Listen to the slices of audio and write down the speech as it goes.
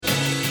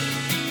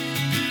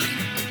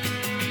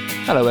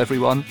Hello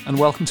everyone, and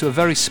welcome to a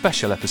very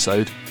special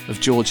episode of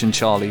George and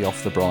Charlie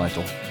Off the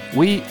Bridle.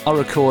 We are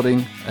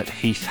recording at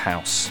Heath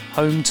House,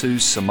 home to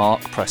Sir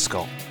Mark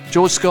Prescott.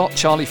 George Scott,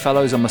 Charlie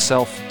Fellows and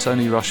myself,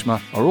 Tony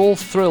Rushmer, are all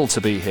thrilled to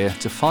be here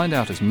to find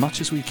out as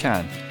much as we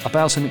can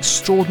about an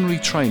extraordinary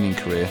training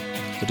career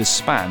that has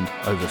spanned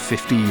over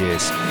 50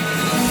 years.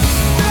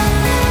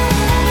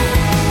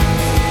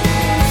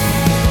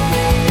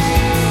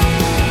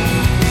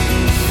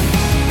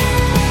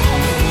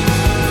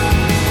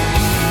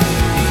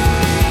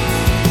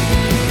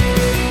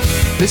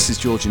 This is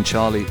George and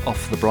Charlie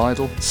Off the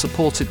Bridle,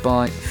 supported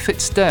by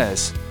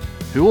FitzDares,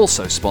 who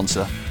also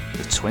sponsor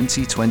the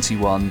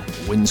 2021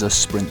 Windsor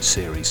Sprint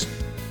Series.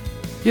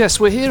 Yes,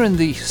 we're here in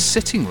the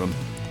sitting room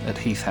at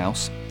Heath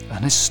House,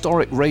 an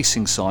historic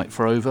racing site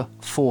for over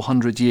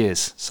 400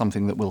 years,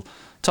 something that we'll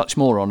touch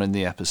more on in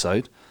the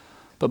episode.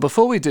 But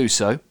before we do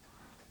so,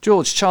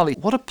 George, Charlie,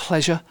 what a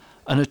pleasure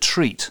and a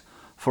treat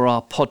for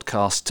our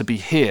podcast to be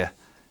here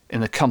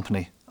in the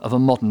company of a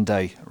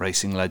modern-day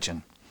racing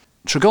legend.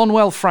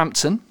 Tregonwell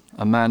Frampton,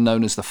 a man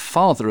known as the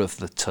father of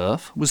the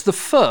turf, was the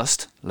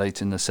first, late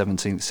in the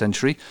 17th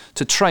century,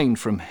 to train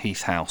from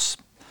Heath House.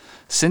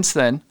 Since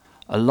then,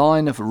 a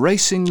line of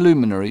racing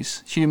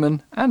luminaries,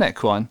 human and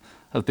equine,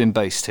 have been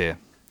based here.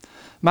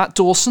 Matt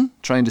Dawson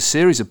trained a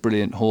series of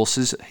brilliant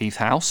horses at Heath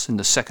House in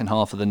the second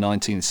half of the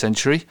 19th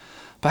century,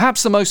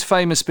 perhaps the most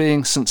famous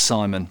being St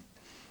Simon.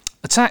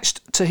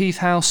 Attached to Heath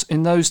House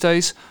in those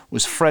days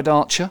was Fred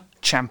Archer,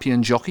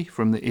 champion jockey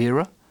from the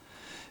era.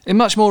 In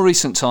much more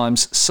recent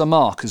times, Sir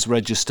Mark has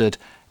registered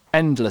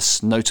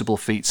endless notable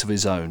feats of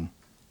his own.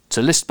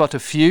 To list but a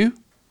few,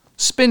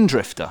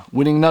 Spindrifter,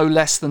 winning no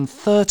less than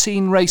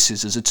 13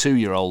 races as a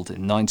 2-year-old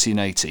in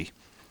 1980.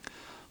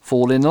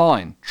 Fall in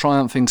Line,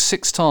 triumphing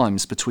 6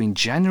 times between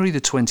January the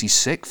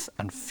 26th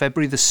and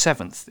February the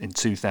 7th in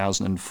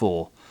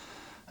 2004.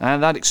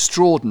 And that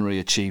extraordinary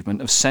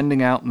achievement of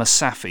sending out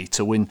Masafi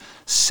to win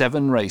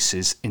 7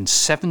 races in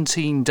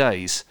 17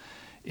 days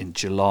in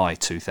July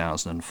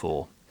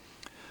 2004.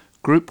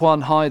 Group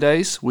 1 high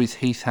days with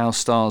Heath House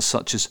stars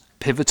such as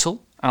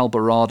Pivotal,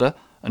 Albarada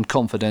and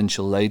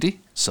Confidential Lady,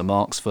 Sir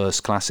Mark's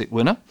first classic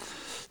winner,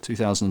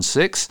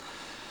 2006.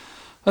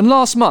 And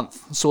last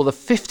month saw the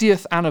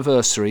 50th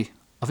anniversary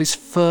of his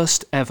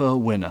first ever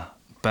winner,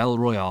 Belle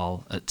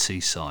Royale at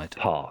Teesside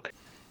Park.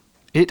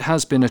 It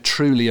has been a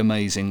truly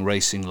amazing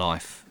racing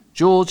life.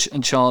 George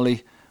and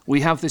Charlie, we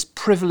have this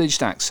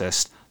privileged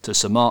access to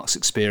Sir Mark's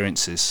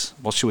experiences.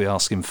 What shall we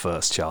ask him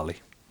first,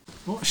 Charlie?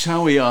 What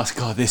shall we ask?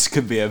 God, this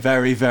could be a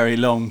very, very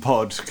long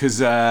pod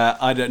because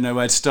I don't know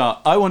where to start.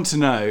 I want to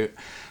know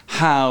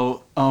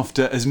how,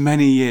 after as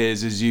many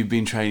years as you've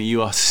been training,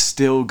 you are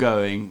still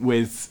going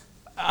with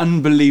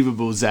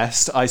unbelievable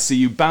zest. I see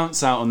you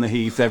bounce out on the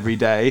heath every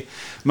day,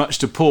 much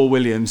to Paul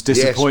Williams'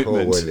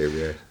 disappointment. Yes, Paul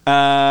Williams,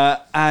 yeah.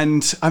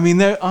 And I mean,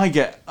 there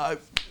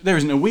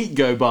isn't a week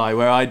go by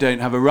where I don't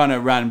have a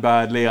runner ran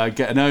badly. I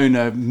get an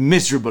owner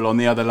miserable on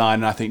the other line,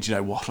 and I think, you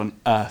know, what on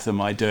earth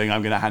am I doing?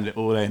 I'm going to hand it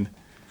all in.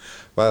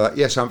 Well,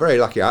 yes, I'm very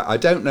lucky. I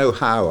don't know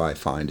how I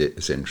find it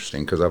as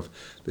interesting because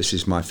this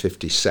is my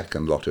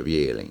 52nd lot of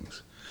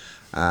yearlings,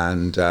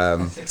 and I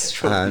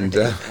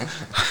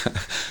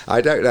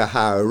don't know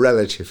how a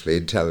relatively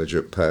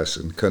intelligent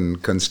person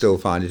can still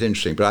find it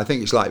interesting. But I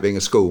think it's like being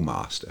a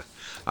schoolmaster.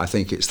 I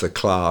think it's the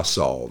class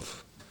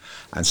of,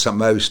 and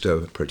most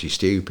are pretty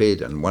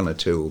stupid, and 1 or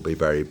 2 will be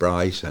very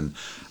bright, and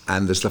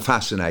there's the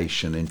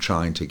fascination in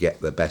trying to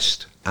get the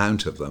best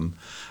out of them.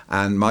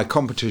 And my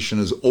competition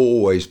has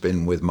always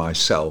been with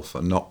myself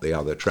and not the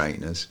other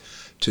trainers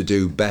to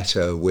do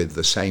better with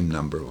the same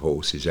number of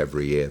horses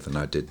every year than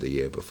I did the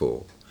year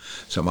before.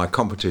 So my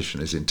competition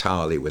is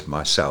entirely with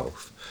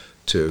myself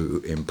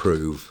to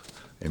improve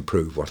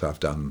what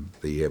I've done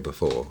the year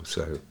before.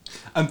 So,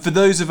 and for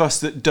those of us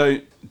that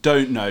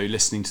don't know,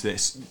 listening to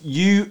this,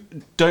 you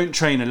don't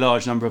train a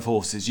large number of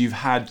horses. You've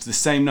had the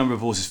same number of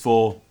horses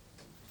for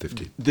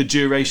 50. The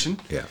duration.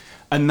 Yeah.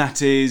 And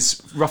that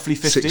is roughly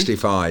 50?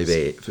 65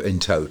 in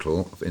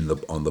total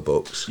on the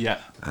books. Yeah.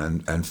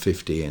 And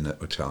 50 in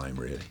at a time,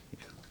 really.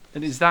 Yeah.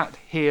 And is that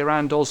here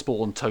and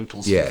Osborne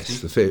totals?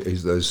 Yes,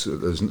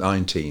 there's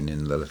 19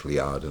 in the little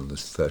yard and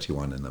there's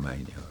 31 in the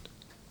main yard.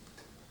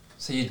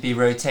 So you'd be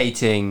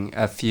rotating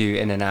a few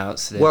in and out?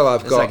 So well,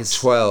 I've got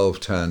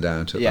 12 turned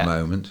out at the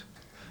moment,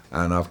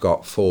 and I've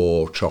got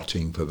 4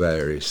 trotting for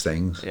various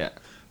things. Yeah.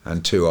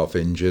 And 2 off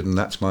injured, and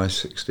that's my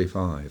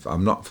 65.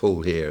 I'm not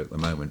full here at the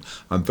moment.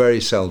 I'm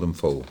very seldom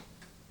full.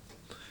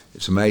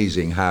 It's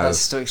amazing how that's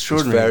so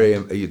extraordinary.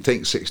 You'd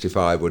think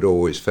 65 would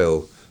always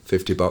fill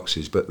 50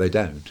 boxes, but they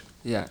don't.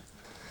 Yeah.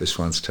 This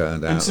one's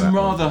turned out. And some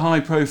rather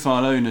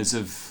high-profile owners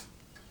have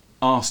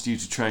asked you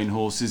to train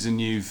horses,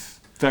 and you've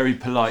very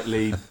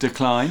politely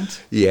declined.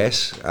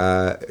 Yes,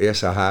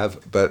 yes, I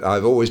have. But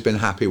I've always been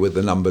happy with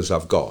the numbers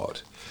I've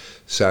got.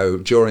 So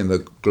during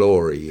the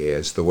glory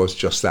years, there was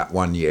just that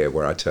one year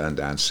where I turned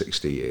down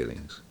 60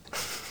 yearlings.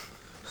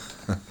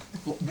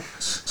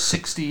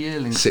 60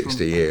 yearlings.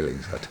 60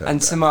 yearlings, I turned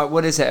And so, out. Mark,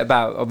 what is it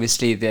about,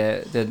 obviously,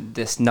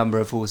 this number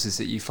of horses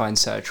that you find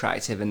so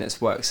attractive and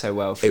that's worked so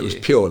well for you? It was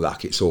pure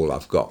luck. It's all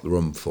I've got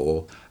room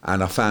for,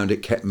 and I found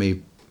it kept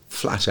me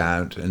flat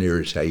out and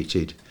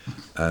irritated,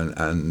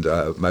 and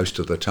most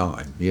of the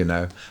time, you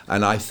know.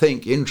 And I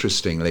think,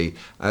 interestingly,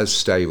 as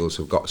stables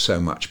have got so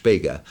much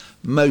bigger,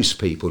 most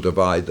people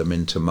divide them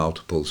into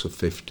multiples of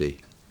 50.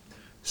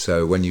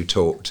 So when you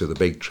talk to the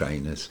big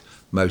trainers,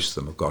 most of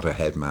them have got a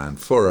head man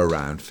for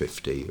around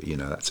 50. You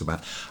know,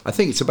 I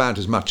think it's about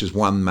as much as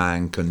one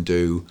man can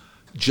do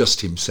just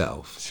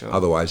himself. Sure.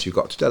 Otherwise, you've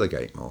got to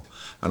delegate more.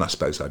 And I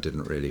suppose I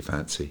didn't really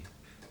fancy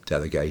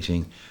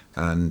delegating.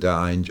 And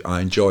I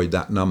enjoyed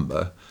that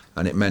number.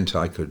 And it meant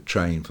I could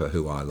train for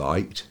who I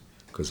liked,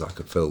 because I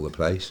could fill the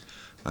place.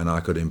 And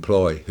I could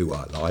employ who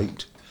I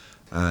liked.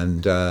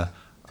 And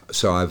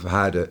so I've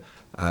had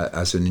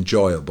as an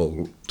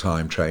enjoyable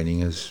time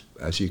training as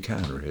you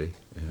can, really.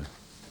 Yeah.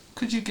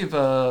 Could you give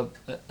a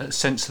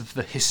sense of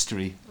the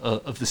history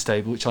of the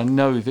stable, which I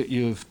know that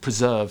you have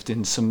preserved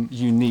in some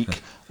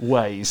unique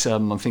ways?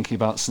 I'm thinking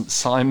about St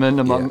Simon,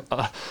 among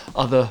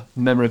other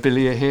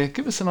memorabilia here.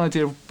 Give us an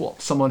idea of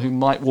what someone who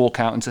might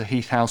walk out into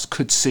Heath House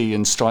could see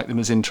and strike them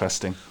as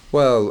interesting.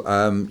 Well,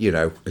 you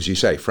know, as you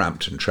say,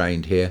 Frampton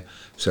trained here,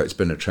 so it's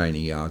been a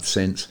training yard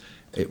since.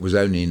 It was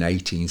only in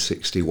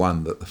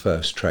 1861 that the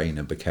first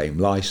trainer became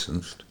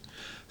licensed.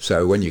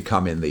 So when you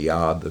come in the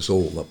yard, there's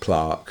all the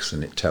plaques,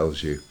 and it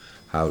tells you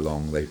how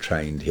long they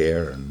trained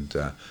here, and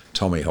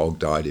Tommy Hogg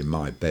died in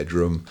my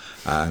bedroom,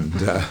 and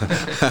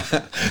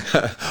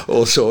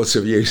all sorts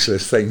of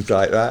useless things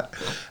like that.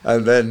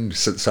 And then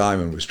St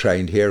Simon was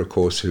trained here, of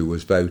course, who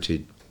was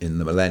voted in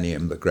the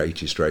millennium the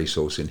greatest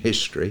racehorse in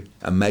history,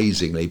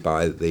 amazingly,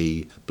 by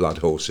the Blood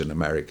Horse in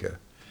America.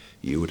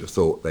 You would have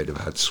thought they'd have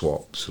had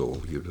swaps, or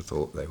you would have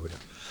thought they would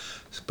have.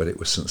 But it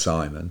was St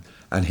Simon,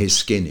 and his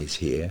skin is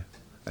here,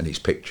 and his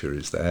picture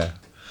is there.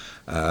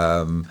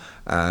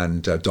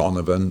 And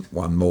Donovan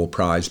won more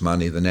prize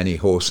money than any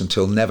horse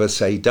until Never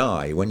Say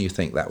Die. When you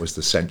think that was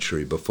the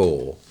century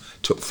before,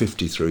 it took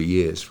 53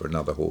 years for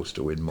another horse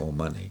to win more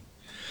money.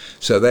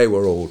 So they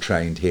were all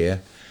trained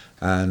here,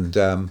 and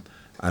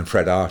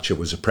Fred Archer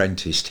was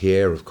apprenticed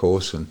here, of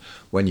course. And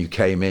when you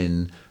came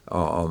in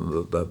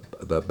on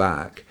the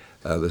back,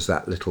 there's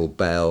that little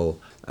bell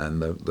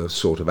and the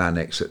sort of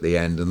annex at the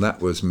end, and that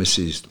was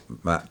Mrs.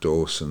 Matt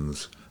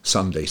Dawson's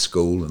Sunday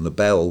school, and the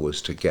bell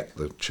was to get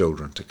the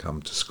children to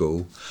come to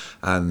school.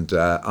 And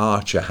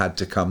Archer had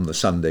to come the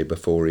Sunday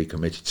before he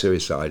committed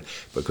suicide,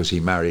 because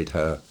he married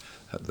her,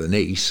 the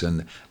niece,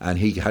 and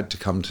he had to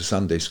come to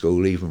Sunday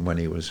school even when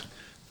he was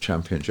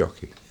champion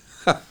jockey.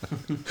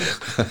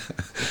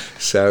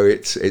 So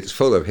it's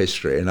full of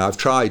history, and I've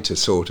tried to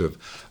sort of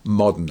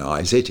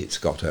modernise it. It's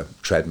got a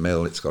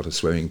treadmill, it's got a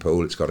swimming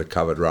pool, it's got a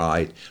covered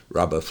ride,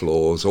 rubber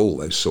floors, all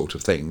those sort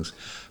of things.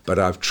 But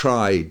I've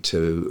tried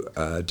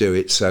to do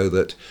it so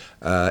that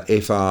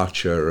if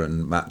Archer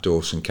and Matt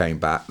Dawson came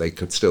back, they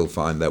could still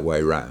find their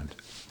way round.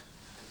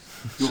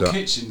 Your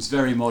kitchen's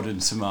very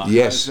modern, Samar.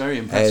 Yes, I was very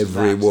impressed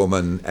every with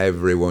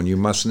that. woman. You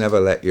must never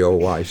let your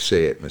wife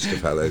see it, Mr.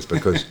 Fellows,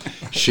 because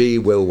she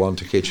will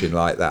want a kitchen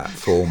like that.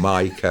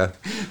 Formica,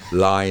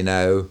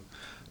 lino,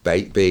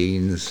 baked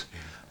beans,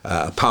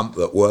 a pump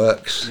that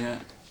works,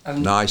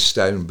 nice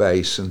stone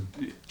basin,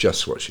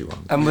 just what she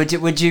wants. And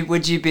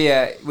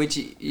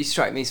you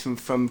strike me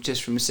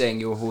from seeing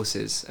your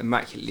horses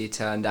immaculately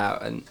turned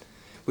out, and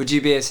would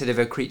you be a sort of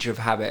a creature of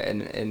habit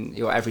in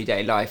your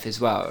everyday life as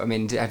well? I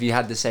mean, have you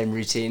had the same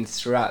routine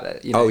throughout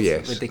that? You know, oh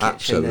yes, with the kitchen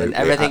absolutely, and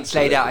everything's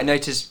absolutely. laid out. I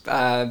noticed.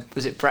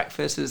 Was it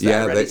breakfast? Was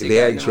yeah, ready the to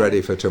go egg's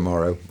ready for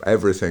tomorrow.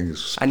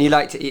 Everything's. And you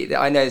like to eat.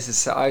 I know this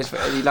is.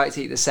 You like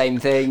to eat the same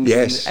things.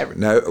 Yes.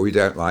 No, we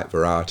don't like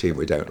variety.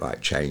 We don't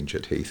like change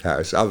at Heath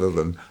House, other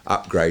than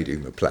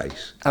upgrading the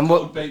place. And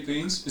Cold baked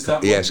beans? Is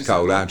that Yes, is that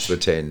cold out lunch? of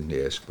the tin.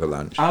 Yes, for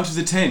lunch. Out of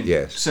the tin?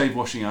 Yes. Save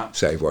washing up.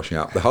 Save washing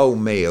up. The whole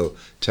meal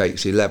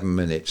takes 11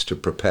 minutes to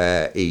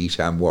prepare, eat,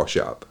 and wash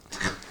up.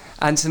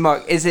 And so,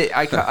 Mark, is it?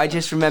 I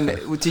just remember.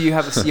 Do you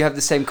have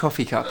the same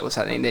coffee cup or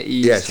something that you?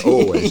 Use? Yes,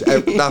 always.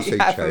 Nothing You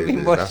haven't been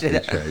changes. washing Nothing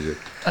it. changes.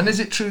 And is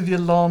it true the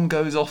alarm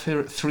goes off here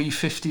at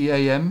 3:50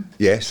 a.m?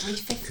 Yes.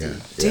 3:50. Yeah,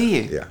 Do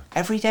yeah, you? Yeah.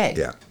 Every day.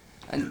 Yeah.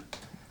 And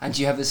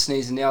do you have a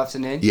snooze in the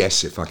afternoon?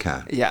 Yes, if I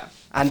can. Yeah.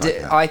 And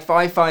I can.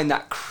 I find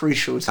that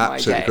crucial to my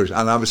Absolutely day. crucial.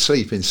 And I'm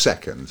asleep in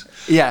seconds.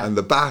 Yeah. And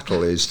the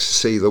battle is to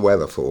see the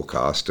weather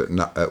forecast at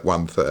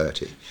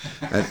 1:30.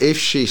 And if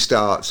she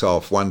starts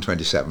off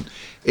 1:27,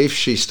 if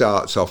she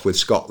starts off with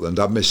Scotland,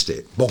 I've missed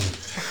it. Boom.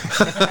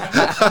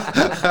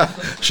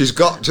 She's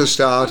got to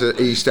start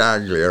at East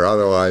Anglia,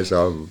 otherwise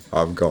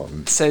I'm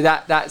gone. So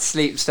that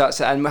sleep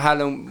starts, and how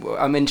long?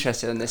 I'm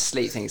interested in this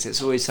sleep thing. 'Cause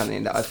it's always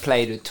something that I've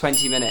played with.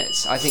 20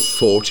 minutes, I think.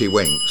 40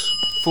 winks.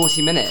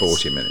 40 minutes.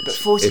 40 minutes, But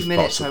 40 if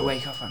minutes, possible. I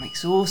wake up, I'm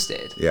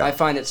exhausted. Yeah. I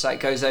find it's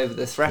like goes over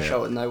the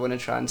threshold, and I want to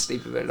try and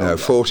sleep a bit longer. No,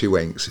 40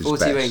 winks is 40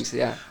 best. winks,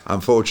 yeah.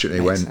 Unfortunately,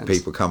 Makes when sense.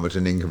 people come at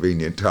an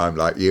inconvenient time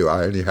like you,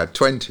 I only had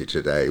 20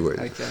 today.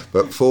 Okay.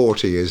 But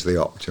 40 is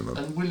the optimum.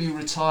 And will you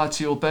retire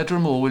to your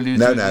bedroom, or will you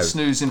No, do no. the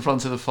snooze in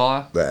front of the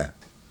fire? There.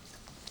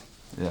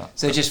 Yeah.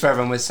 So just for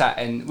everyone, we're sat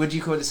in. Would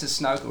you call this a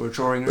snug or a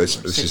drawing room? This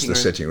or a is sitting the room?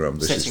 sitting room.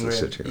 This is the room.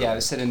 sitting room. Yeah,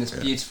 we're sitting in this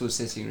beautiful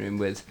sitting room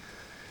with.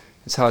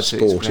 It's hard to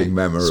Sporting explain.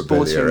 memorabilia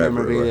Sporting everywhere.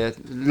 memorabilia.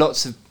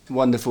 Lots of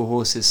wonderful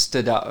horses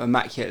stood up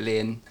immaculately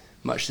in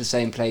much the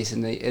same place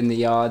in the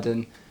yard,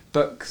 and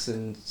books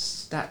and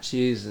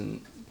statues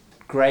and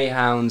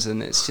greyhounds,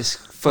 and it's just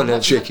full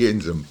of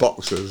Chickens and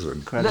boxers and...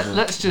 incredible.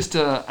 Let's just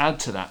add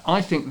to that.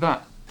 I think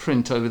that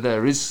print over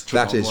there is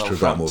That is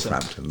Tregonwell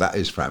Frampton. That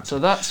is Frampton. So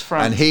that's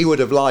Frampton. And he would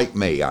have liked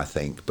me, I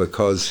think,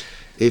 because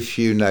if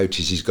you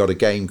notice, he's got a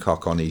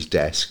gamecock on his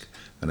desk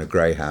and a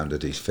greyhound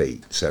at his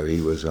feet. So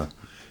he was a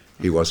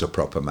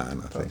proper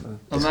man, I think.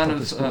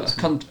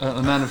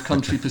 a man of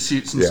country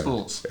pursuits and Yeah,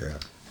 sports. yeah.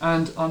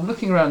 And I'm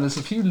looking around. There's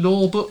a few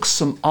law books,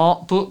 some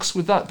art books.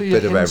 Would that be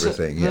Bit a of hint at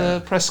everything, the yeah.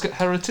 Prescott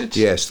heritage?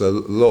 Yes, the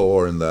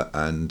law and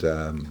art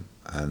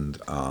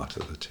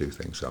are the two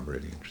things I'm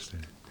really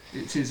interested in.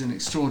 It is an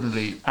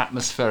extraordinarily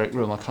atmospheric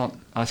room.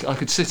 I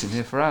could sit in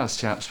here for hours,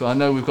 chaps, but I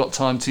know we've got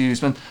time to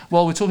use.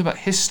 While we're talking about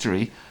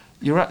history,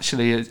 you're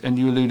actually, and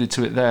you alluded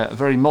to it there, a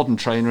very modern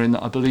trainer in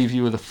that I believe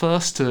you were the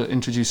first to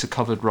introduce a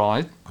covered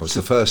ride. I was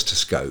the first to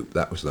scope.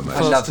 That was the most.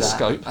 I love to that.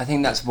 scope. I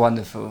think that's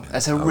wonderful.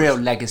 That's a real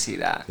legacy.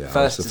 That Yeah, I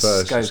first was to the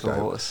first to scope a scope.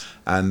 horse.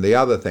 And the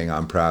other thing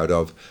I'm proud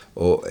of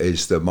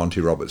is the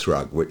Monty Roberts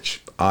rug,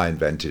 which I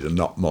invented and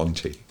not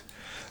Monty.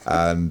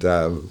 And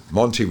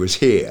Monty was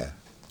here.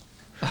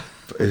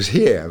 It was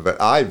here, but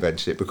I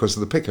invented it because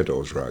of the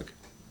Picadors rug.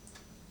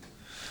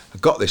 I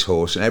got this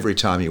horse, and every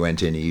time he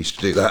went in, he used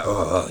to do that,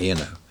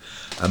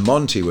 And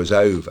Monty was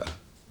over,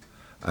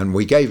 and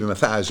we gave him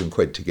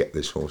 £1,000 to get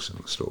this horse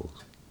in the stalls.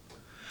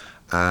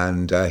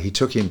 And he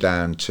took him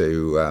down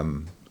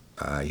to,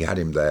 he had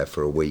him there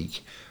for a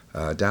week,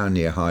 down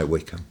near High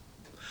Wycombe.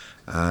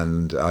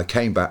 And I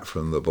came back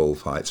from the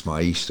bullfights,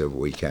 my Easter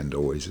weekend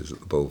always is at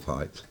the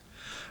bullfights,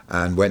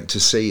 and went to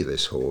see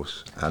this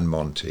horse and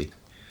Monty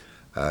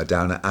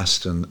down at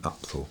Aston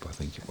Upthorpe, I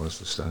think it was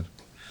the stud.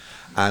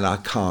 And I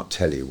can't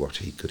tell you what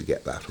he could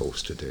get that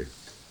horse to do.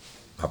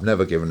 I've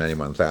never given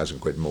anyone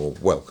 £1,000 more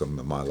welcome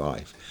in my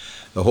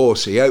life. The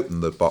horse, he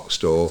opened the box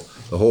door,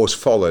 the horse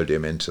followed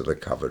him into the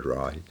covered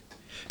ride.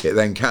 It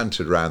then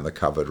cantered round the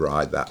covered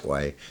ride that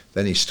way.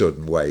 Then he stood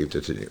and waved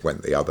at it, it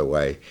went the other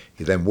way.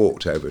 He then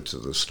walked over to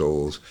the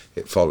stalls,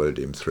 it followed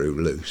him through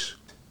loose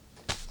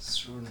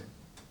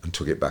and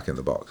took it back in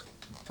the box.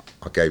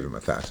 I gave him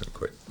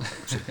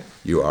 £1,000.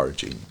 You are a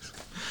genius.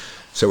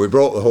 So we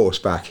brought the horse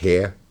back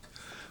here.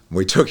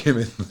 We took him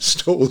in the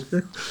stall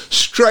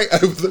straight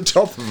over the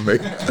top of me.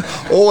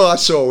 All I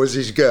saw was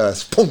his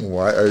girth. Boom,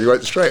 he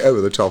went straight over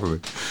the top of me.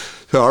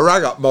 So I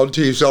rang up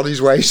Monty, he's on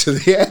his way to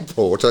the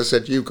airport. I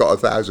said, "You've got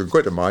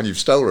 £1,000 of mine, you've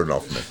stolen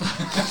off me."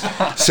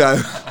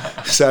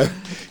 So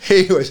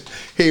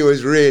he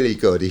was really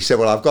good. He said,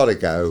 "Well, I've got to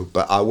go,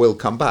 but I will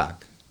come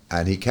back."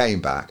 And he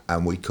came back,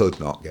 and we could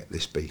not get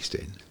this beast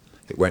in.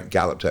 It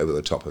galloped over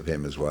the top of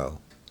him as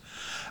well.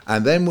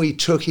 And then we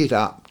took it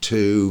up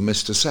to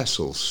Mr.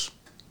 Cecil's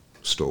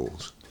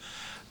stalls,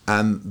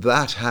 and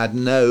that had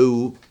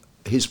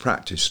his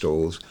practice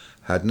stalls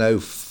had no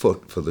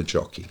foot for the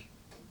jockey.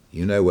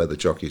 You know where the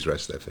jockeys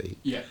rest their feet?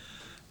 Yeah.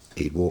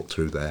 He'd walk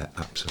through there,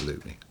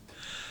 absolutely.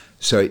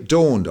 So it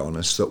dawned on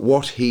us that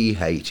what he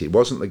hated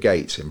wasn't the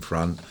gates in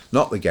front,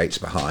 not the gates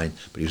behind,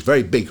 but he was a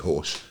very big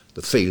horse,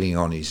 the feeling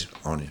on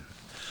him.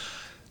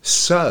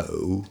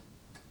 So,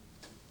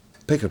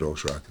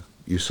 Picadors rug,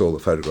 you saw the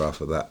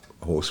photograph of that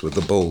horse with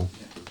the bull.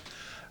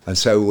 And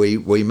so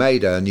we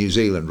made a New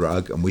Zealand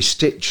rug, and we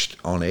stitched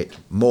on it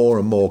more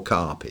and more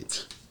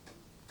carpets.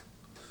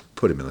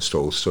 Put him in the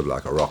stall, stood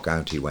like a rock,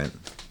 out he went.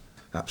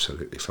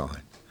 Absolutely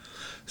fine.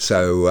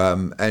 So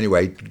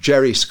anyway,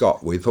 Jerry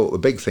Scott, we thought the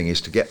big thing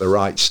is to get the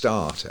right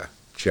starter.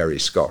 Jerry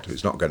Scott,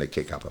 who's not going to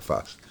kick up a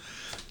fuss.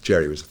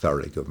 Jerry was a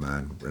thoroughly good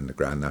man in the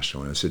Grand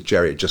National. And I said,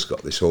 "Jerry, just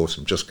got this horse,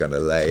 I'm just going to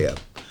lay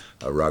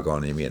a rug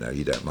on him, you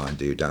don't mind,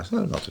 do you, Dan?"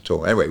 No, not at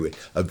all. Anyway, we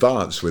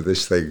advanced with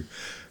this thing.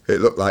 It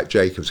looked like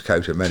Jacob's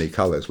coat of many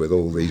colours with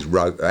all these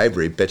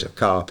every bit of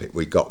carpet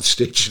we got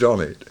stitched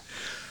on it.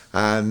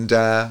 And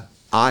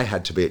I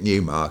had to be at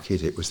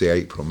Newmarket. It was the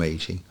April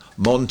meeting.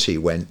 Monty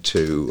went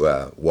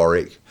to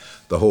Warwick.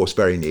 The horse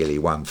very nearly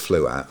won,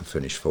 flew out and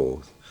finished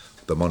fourth.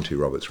 The Monty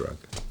Roberts rug.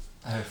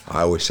 Oh,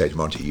 I always say to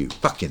Monty, "You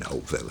fucking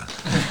old villain."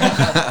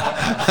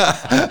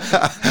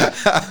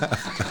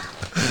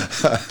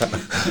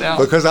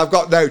 Because I've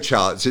got no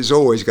chance. It's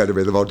always going to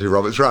be the Monty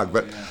Roberts rug.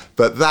 But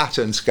that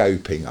and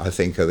scoping, I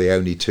think, are the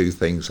only two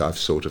things I've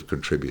sort of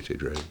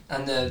contributed, really.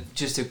 And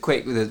just a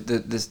quick, how did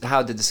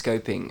the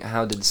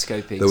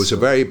scoping? There was a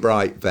very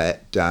bright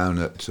vet down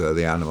at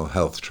the Animal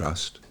Health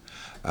Trust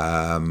He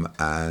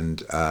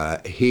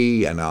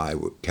and I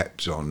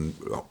kept on.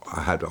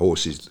 I had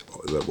horses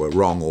that were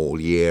wrong all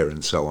year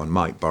and so on.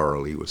 Mike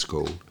Burrell, he was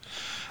called,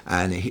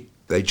 and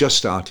they just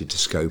started to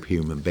scope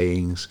human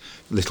beings,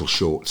 little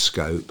short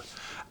scope,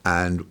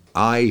 and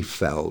I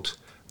felt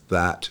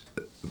that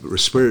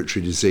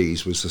respiratory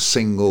disease was the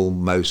single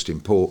most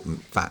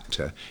important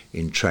factor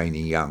in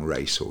training young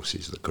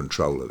racehorses, the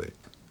control of it.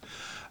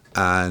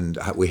 And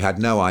we had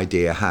no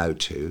idea how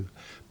to,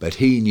 but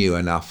he knew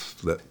enough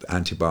that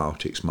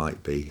antibiotics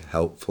might be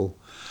helpful.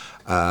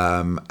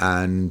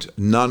 And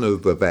none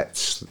of the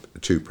vets, the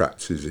two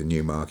practices in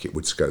Newmarket,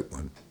 would scope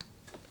one.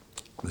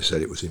 They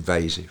said it was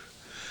invasive.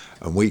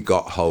 And we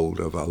got hold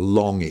of a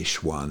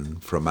longish one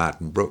from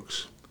Adam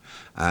Brooks,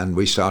 and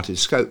we started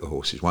to scope the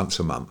horses once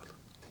a month.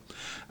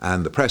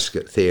 And the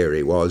Prescott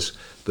theory was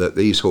that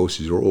these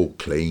horses are all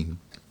clean,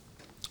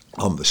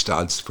 on the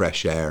studs,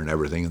 fresh air and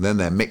everything, and then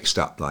they're mixed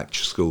up like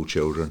school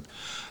children.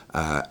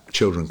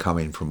 Children come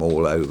in from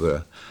all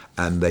over,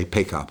 and they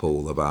pick up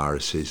all the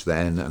viruses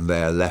then, and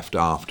they're left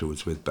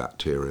afterwards with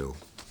bacterial,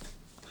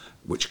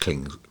 which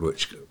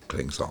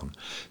clings on.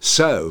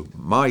 So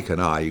Mike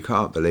and I, you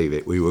can't believe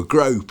it, we were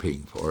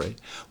groping for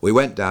it. We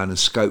went down and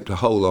scoped a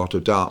whole lot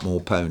of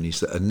Dartmoor ponies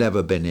that had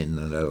never been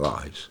in their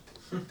lives.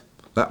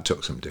 That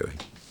took some doing.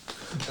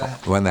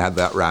 When they had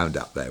that round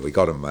up there, we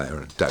got them there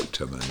and doped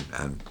them,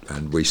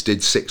 and we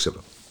did 6 of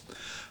them.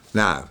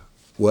 Now,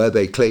 were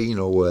they clean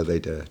or were they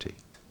dirty?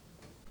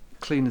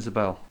 Clean as a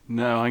bell.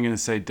 No, I'm going to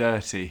say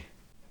dirty.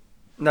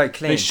 No,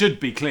 clean. They should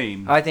be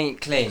clean. I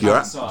think clean.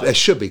 They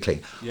should be clean.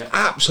 Yeah.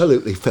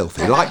 Absolutely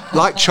filthy,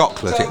 like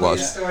chocolate it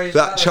was.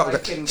 That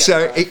chocolate.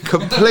 So it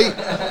complete.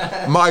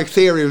 My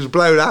theory was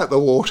blown out the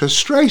water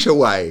straight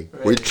away.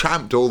 Really? We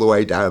tramped all the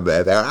way down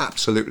there. They're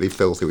absolutely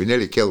filthy. We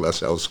nearly killed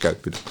ourselves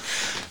scoping them.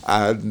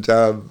 And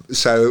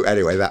so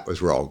anyway, that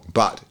was wrong.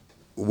 But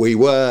we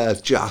were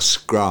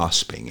just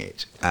grasping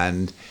it,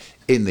 and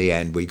in the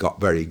end, we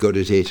got very good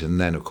at it. And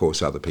then, of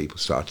course, other people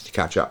started to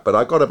catch up. But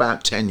I got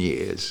about 10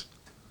 years.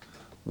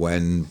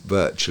 When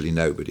virtually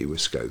nobody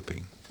was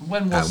scoping.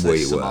 When was and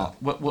this? We were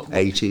what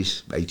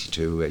 80s,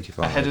 82,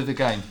 85. Ahead of the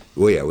game?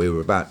 Well, yeah, we were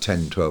about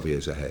 10, 12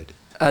 years ahead.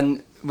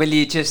 And will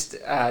you just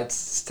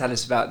tell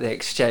us about the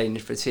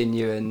exchange between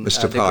you and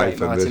Mr. the Pipe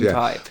great Martin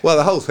Pipe? Well,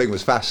 the whole thing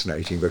was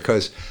fascinating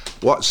because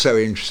what's so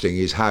interesting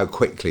is how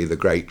quickly the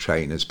great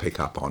trainers pick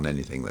up on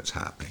anything that's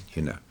happening,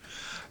 you know.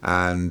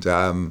 And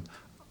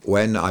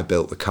when I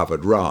built the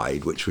Covered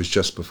Ride, which was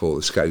just before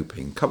the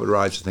scoping, Covered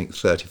Ride's, I think,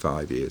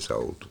 35 years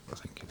old, I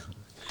think.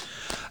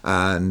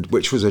 And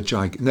which was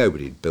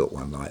nobody had built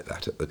one like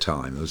that at the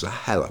time. There was a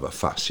hell of a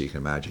fuss, you can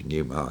imagine.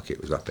 Newmarket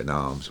was up in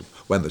arms.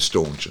 When the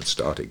stanchions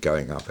started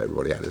going up,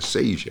 everybody had a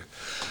seizure.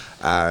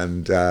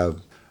 And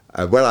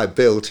when I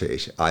built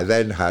it, I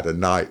then had a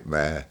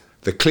nightmare.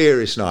 The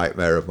clearest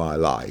nightmare of my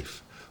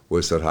life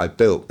was that I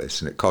built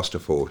this, and it cost a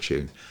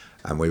fortune,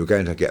 and we were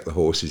going to get the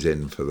horses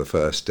in for the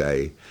first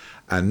day,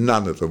 and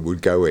none of them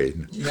would go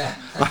in. Yeah.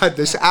 I had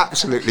this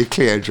absolutely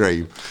clear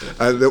dream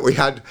that we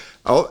had.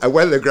 And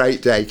when the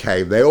great day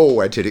came, they all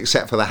went in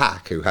except for the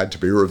hack, who had to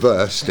be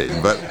reversed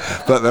in. But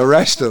the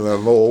rest of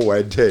them all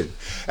went in.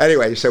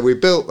 Anyway, so we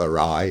built the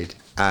ride,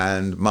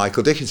 and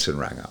Michael Dickinson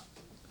rang up,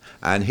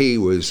 and he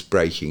was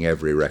breaking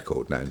every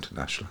record known to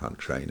National Hunt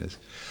trainers.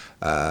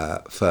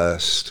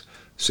 First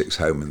 6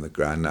 home in the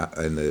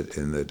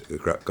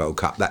Gold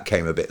Cup. That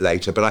came a bit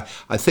later, but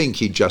I think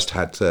he just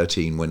had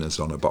 13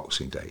 winners on a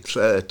Boxing Day.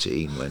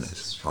 13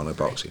 winners on a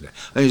Boxing Day.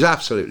 And he was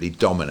absolutely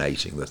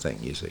dominating the thing,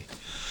 you see.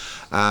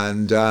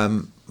 And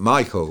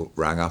Michael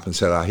rang up and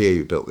said, I hear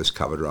you built this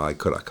Covered Ride,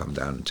 could I come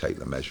down and take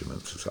the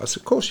measurements? So I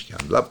said, of course you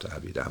can, I'd love to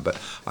have you down. But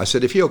I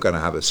said, if you're going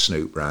to have a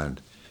snoop round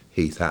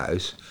Heath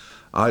House,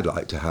 I'd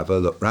like to have a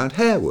look round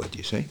Harewood,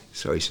 you see.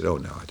 So he said, oh,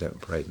 no, I don't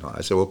parade night.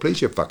 I said, well,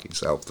 please your fucking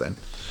self then.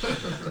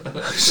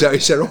 So he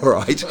said, all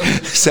right.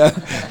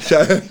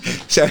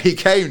 So he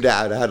came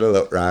down, had a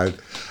look round,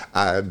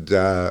 and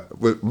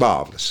was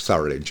marvellous.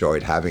 Thoroughly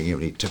enjoyed having him.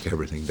 He took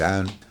everything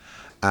down.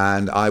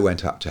 And I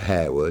went up to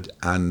Harewood,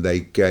 and they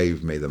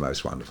gave me the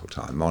most wonderful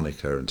time.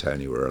 Monica and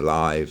Tony were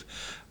alive,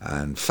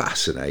 and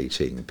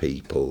fascinating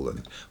people,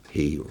 and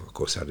he, of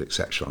course, had an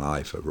exceptional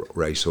eye for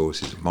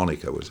racehorses.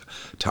 Monica was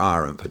a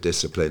tyrant for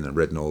discipline and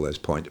ridden all those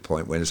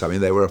point-to-point winners. I mean,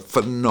 they were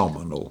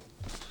phenomenal.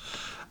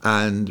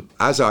 And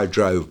as I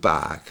drove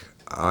back,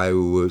 I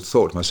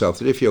thought to myself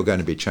that if you're going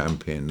to be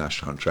champion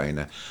National Hunt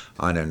trainer,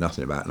 I know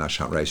nothing about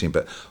National Hunt racing,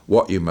 but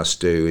what you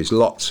must do is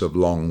lots of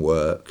long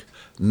work,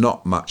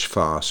 not much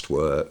fast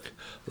work,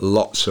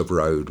 lots of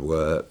road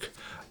work.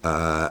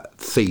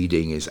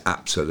 Feeding is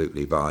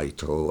absolutely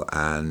vital,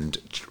 and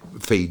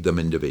feed them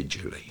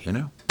individually, you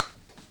know.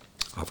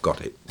 I've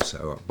got it.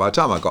 So by the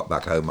time I got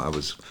back home, I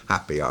was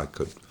happy I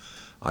could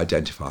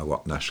identify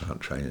what National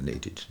Hunt trainer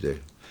needed to do.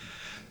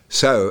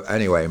 So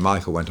anyway,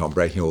 Michael went on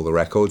breaking all the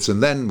records,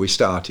 and then we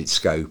started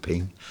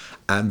scoping,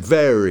 and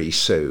very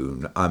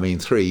soon, I mean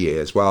 3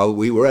 years, while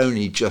we were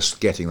only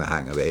just getting the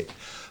hang of it,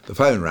 the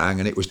phone rang,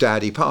 and it was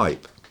Daddy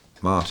Pipe,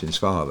 Martin's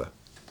father.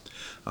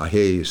 I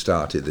hear you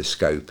started this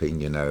scoping,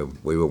 you know,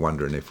 we were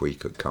wondering if we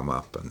could come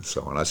up and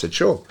so on. I said,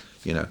 sure,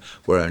 you know,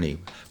 we were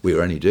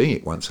only doing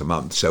it once a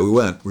month, so we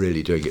weren't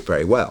really doing it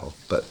very well,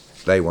 but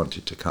they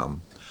wanted to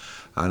come.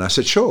 And I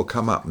said, sure,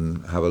 come up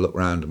and have a look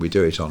round, and we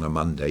do it on a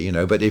Monday, you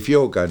know, but if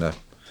you're going to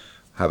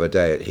have a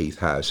day at Heath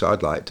House,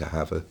 I'd like to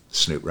have a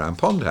snoop round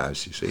Pond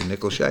House, you see,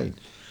 Nickleshane.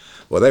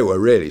 Well, they were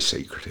really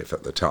secretive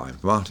at the time.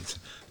 Martin said,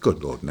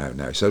 good Lord, no.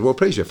 He said, well,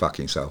 please your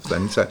fucking self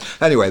then. So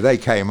anyway, they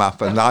came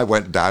up and I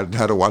went down and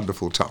had a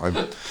wonderful time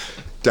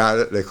down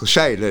at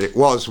Nickleshane. And it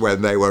was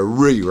when they were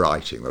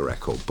rewriting the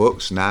record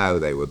books. Now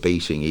they were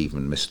beating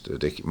even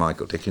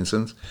Michael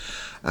Dickinson's.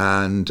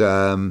 And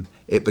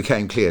it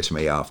became clear to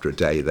me after a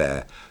day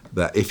there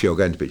that if you're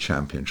going to be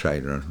champion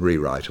trainer and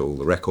rewrite all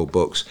the record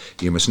books,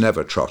 you must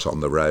never trot on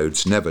the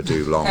roads, never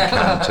do long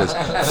counters,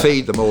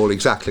 feed them all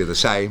exactly the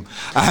same.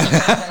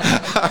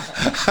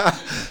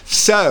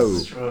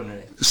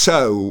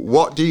 So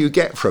what do you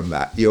get from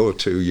that? You're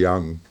two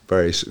young,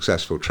 very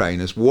successful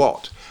trainers.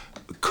 What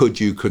could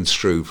you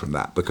construe from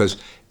that? Because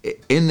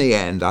in the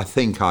end, I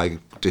think I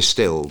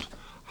distilled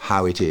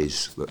how it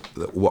is,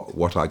 that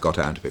what I got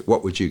out of it.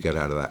 What would you get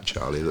out of that,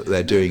 Charlie, that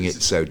they're doing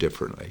it so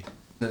differently?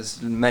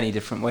 There's many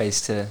different ways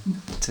to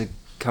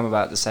come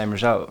about the same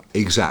result.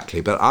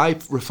 Exactly, but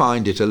I've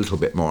refined it a little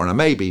bit more, and I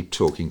may be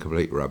talking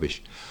complete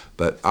rubbish,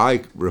 but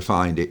I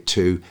refined it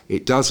to,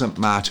 it doesn't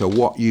matter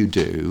what you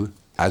do,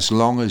 as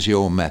long as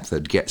your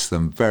method gets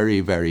them very,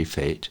 very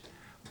fit,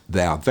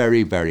 they are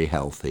very, very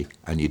healthy,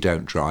 and you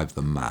don't drive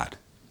them mad.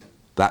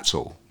 That's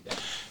all.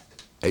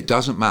 It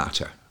doesn't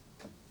matter.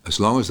 As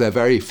long as they're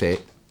very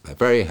fit, they're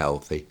very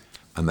healthy,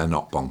 and they're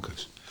not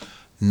bonkers.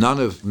 None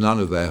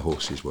of their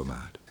horses were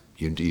mad.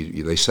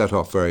 They set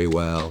off very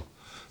well.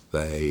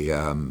 They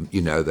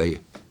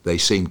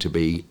seem to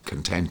be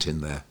content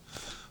in their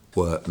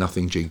work.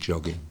 Nothing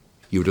jig-jogging.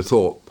 You would have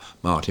thought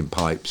Martin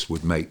Pipes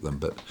would make them,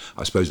 but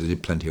I suppose they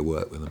did plenty of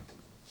work with them.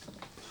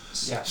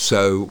 Yeah.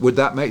 So would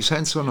that make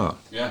sense or not?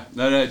 Yeah,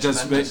 no, it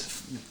does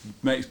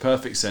makes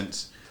perfect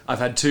sense. I've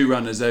had two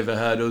runners over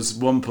hurdles.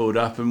 One pulled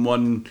up and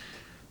one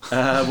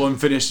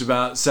finished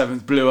about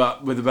 7th, blew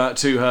up with about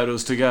 2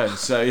 hurdles to go.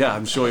 So yeah,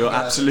 I'm sure you're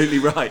absolutely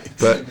right.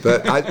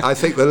 But I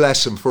think the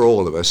lesson for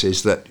all of us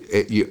is that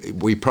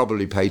we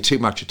probably pay too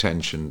much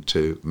attention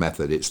to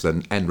method. It's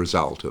the end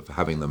result of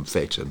having them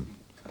fit, and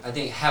I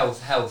think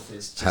health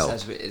is just health.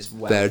 as it is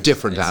well. They're a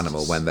different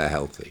animal when they're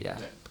healthy, Yeah.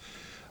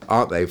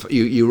 aren't they?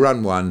 You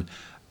run one,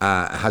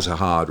 has a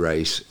hard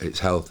race, it's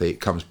healthy,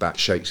 it comes back,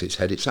 shakes its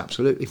head, it's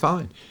absolutely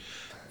fine.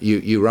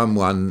 You run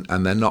one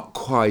and they're not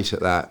quite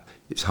at that.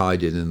 It's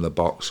hiding in the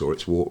box, or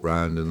it's walked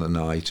round in the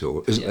night,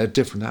 or isn't they a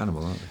different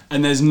animal, aren't they?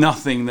 And there's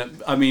nothing that,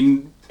 I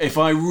mean, if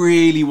I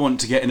really want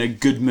to get in a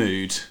good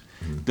mood,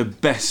 the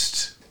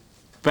best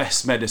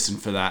medicine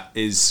for that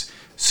is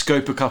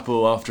scope a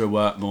couple after a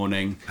work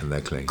morning, And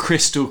they're clean.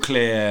 crystal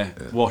clear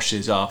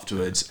washes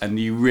afterwards, and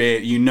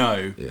you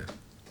know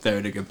they're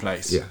in a good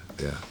place. Yeah.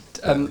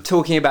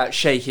 Talking about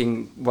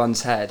shaking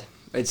one's head,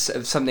 it's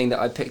something that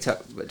I picked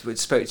up, which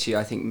spoke to you,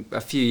 I think,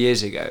 a few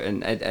years ago,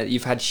 and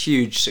you've had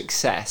huge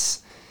success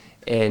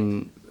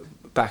in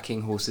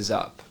backing horses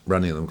up,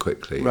 Running them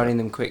quickly,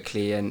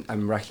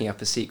 and racking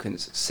up a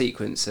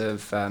sequence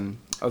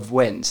of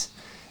wins,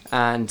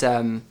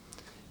 and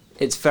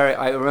it's very.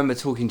 I remember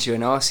talking to you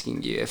and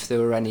asking you if there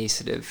were any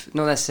sort of,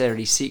 not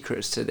necessarily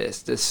secrets to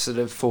this sort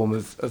of form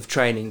of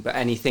training, but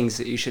any things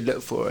that you should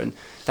look for. And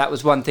that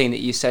was one thing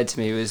that you said to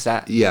me, was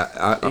that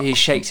he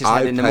shakes his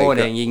head in the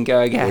morning, you can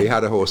go again. We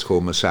had a horse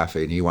called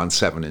Musafi, and he won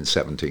 7 in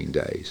 17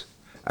 days,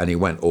 and he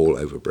went all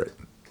over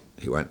Britain.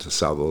 He went to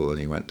Southwell, and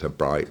he went to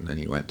Brighton, and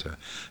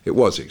it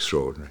was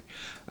extraordinary.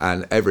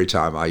 And every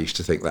time I used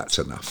to think that's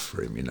enough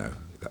for him, you know,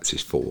 that's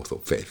his 4th or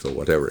 5th or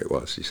whatever it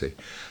was, you see.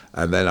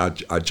 And then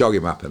I'd jog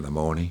him up in the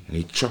morning, and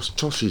he'd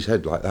toss his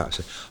head like that. I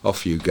said,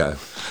 off you go.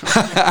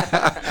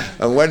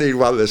 And when he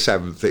won the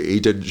 7th,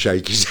 he didn't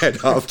shake his head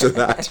after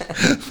that.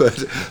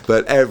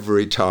 but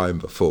every time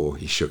before,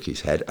 he shook his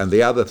head. And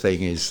the other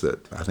thing is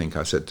that I think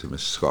I said to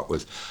Mr. Scott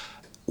was,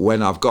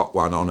 when I've got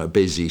one on a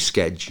busy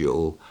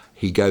schedule,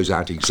 he goes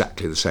out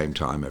exactly the same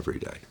time every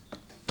day.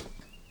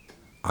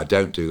 I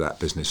don't do that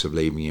business of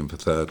leaving him for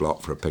third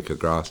lot for a pick of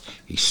grass.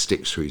 He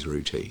sticks to his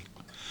routine.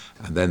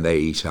 And then they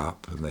eat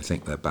up and they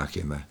think they're back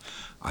in there.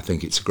 I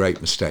think it's a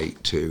great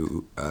mistake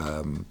to...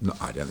 no,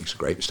 I don't think it's a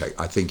great mistake.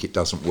 I think it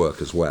doesn't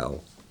work as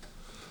well.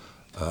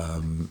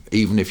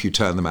 Even if you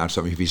turn them out of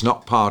something, if he's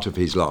not part of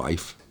his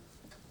life,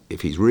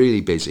 if he's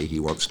really busy, he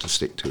wants to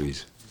stick to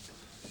his...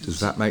 Does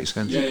that make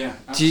sense? Yeah.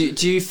 Do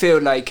you feel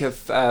like a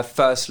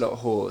first lot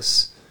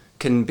horse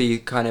can be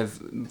kind of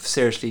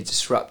seriously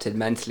disrupted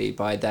mentally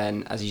by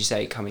then, as you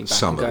say, coming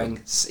back and going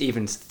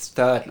even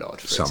third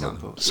lot, for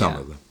example?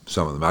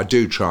 Some of them. I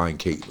do try and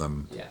keep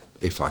them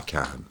if I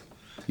can.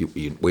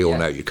 We all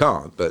know you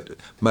can't, but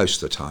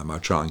most of the time I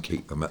try and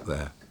keep them at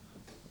their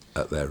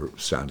at their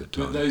standard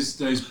time. But those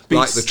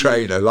like the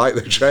trainer.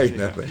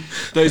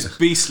 Those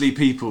beastly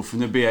people from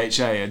the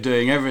BHA are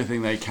doing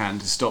everything they can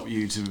to stop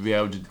you to be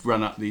able to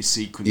run up these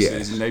sequences,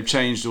 Yes. and they've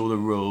changed all the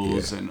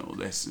rules and all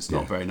this. It's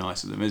not very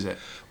nice of them, is it?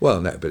 Well,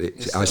 no, but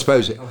I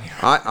suppose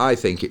I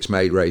think it's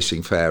made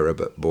racing fairer,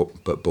 but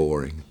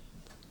boring.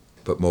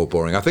 But more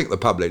boring. I think the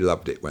public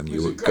loved it when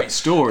you a great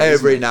story.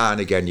 Every now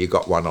and again, you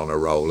got one on a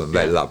roll, and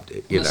they loved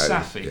it.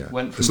 Musafi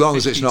went from as long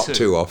as it's not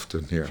 52 too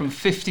often. Yeah. From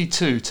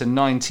 52 to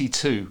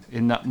 92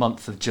 in that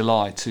month of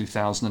July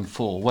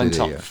 2004, went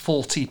Did he, up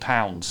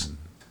 £40.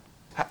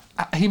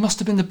 He must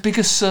have been the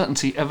biggest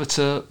certainty ever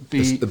to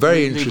be The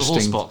very leave a horse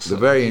interesting, box the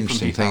at- very from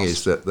interesting Heath thing House.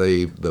 is that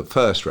the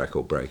first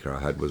record breaker I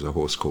had was a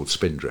horse called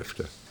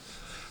Spindrifter,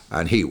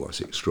 and he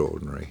was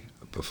extraordinary.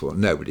 Before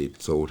nobody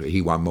thought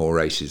he won more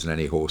races than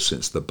any horse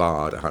since the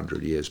Bard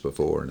 100 years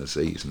before in a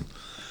season.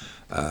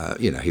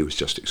 He was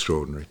just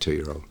extraordinary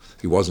 2-year-old.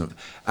 He wasn't,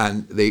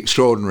 and the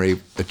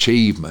extraordinary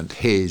achievement,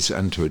 his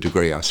and to a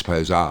degree I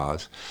suppose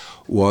ours,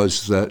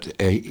 was that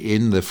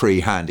in the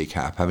free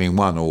handicap, having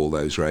won all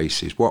those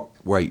races, what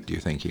weight do you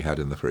think he had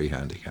in the free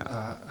handicap?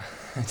 I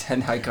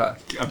don't know.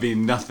 I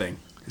mean, nothing.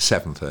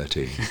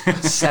 7:13.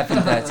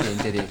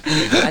 7:13, did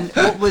he? And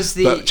what was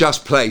the? But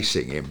just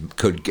placing him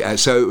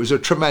so it was a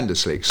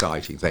tremendously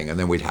exciting thing. And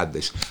then we'd had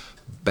this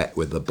bet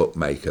with the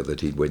bookmaker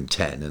that he'd win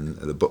 10, and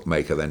the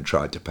bookmaker then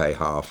tried to pay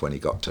half when he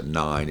got to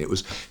 9. It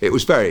was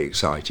very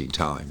exciting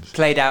times.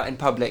 Played out in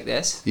public,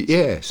 this?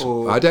 Yes,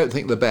 I don't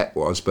think the bet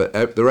was, but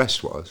the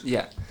rest was.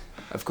 Yeah,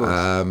 of course.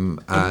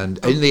 And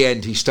in the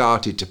end, he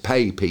started to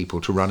pay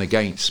people to run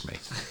against me.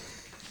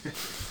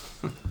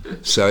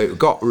 So it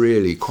got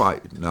really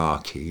quite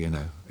narky, you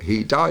know.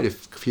 He died a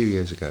few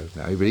years ago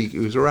now, but he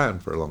was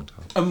around for a long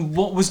time. And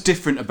what was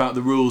different about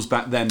the rules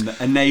back then that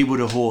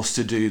enabled a horse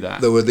to do that?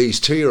 There were these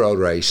 2-year-old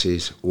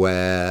races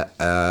where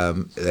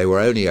they were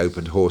only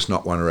open to horse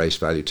not won a race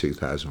value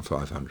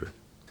 2,500,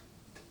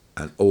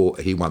 and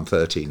he won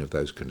 13 of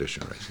those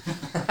condition races.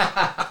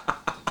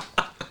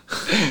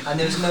 And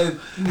there was no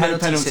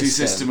penalty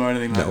system or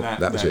anything like No, that.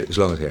 that was it. As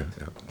long as he. Yeah.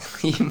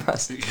 You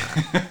must.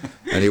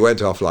 And he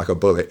went off like a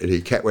bullet, and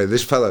he kept with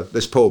this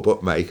poor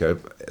bookmaker,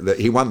 that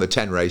he won the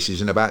 10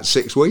 races in about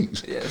 6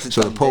 weeks. Yeah, it's a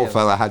so the done poor deal.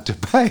 fella had to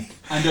pay.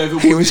 And over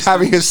He what was distance?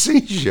 having a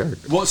seizure.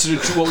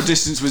 What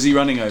distance was he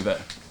running over?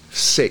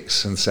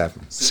 6 and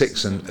 7.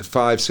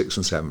 5, 6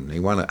 and 7. He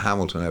won at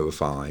Hamilton over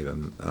 5,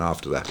 and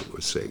after that it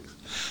was 6.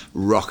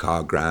 Rock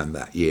hard ground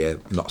that year,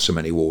 not so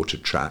many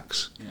watered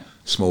tracks,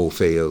 small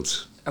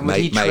fields. And would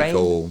he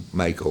train?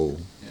 Make all.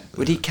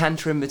 Would he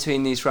canter in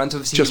between these runs?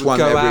 Obviously, Just he would one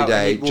go every out day.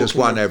 and he'd walk Just in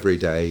one the- every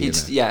day. Go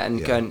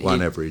and one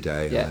he'd- every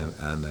day, yeah.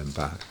 and then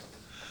back.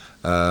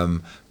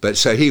 But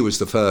so he was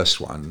the first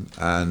one,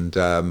 and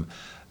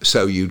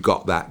so you'd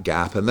got that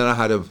gap. And then I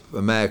had a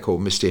mare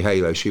called Misty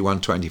Halo. She won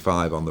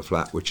 25 on the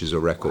flat, which is a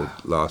record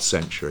last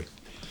century.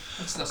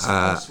 That's a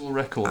post-war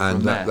record for a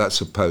And mare.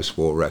 that's a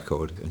post-war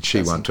record, and she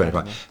That's won 25.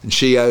 incredible. And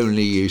she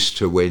only used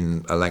to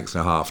win a length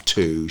and a half,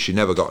 2. She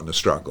never got in a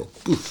struggle.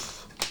 Oof.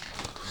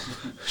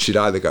 She'd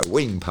either go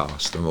wing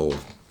past them,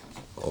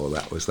 or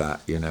that was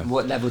that, you know.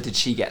 What level did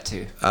she get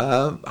to?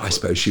 I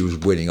suppose she was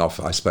winning off,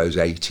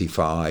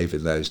 85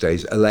 in those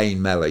days.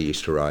 Elaine Meller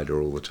used to ride her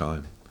all the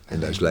time in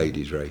those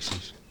ladies'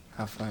 races.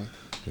 How funny.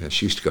 Yeah,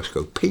 she used to just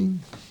go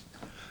ping.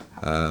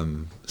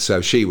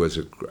 So she was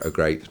a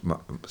great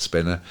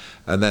spinner.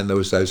 And then there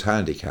was those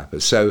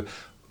handicappers. So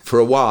for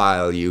a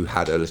while you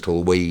had a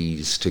little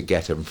wheeze to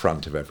get in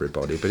front of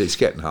everybody, but it's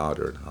getting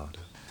harder and harder.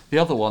 The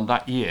other one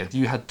that year,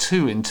 you had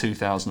 2 in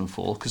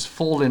 2004, because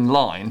Fall in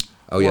Line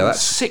won that's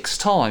 6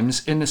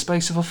 times in the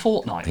space of a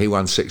fortnight. He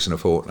won 6 in a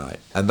fortnight,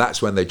 and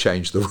that's when they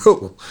changed the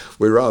rule.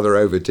 We rather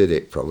overdid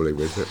it, probably,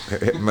 with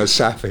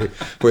Musafi.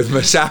 With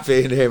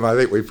Musafi and him, I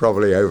think we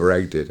probably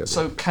over-egged it.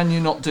 So can you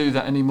not do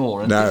that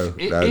anymore? And No.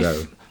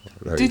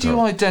 Did you can't.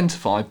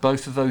 identify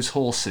both of those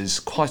horses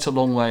quite a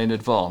long way in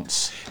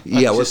advance? And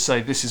Yeah, well- just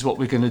say, this is what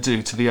we're going to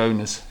do to the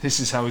owners. This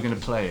is how we're going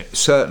to play it.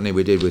 Certainly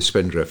we did with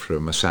Spindrifter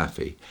and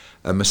Musafi.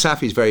 And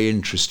Musafi's very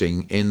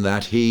interesting in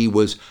that he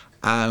was,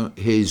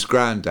 his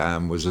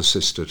granddam was a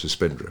sister to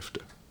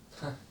Spindrifter.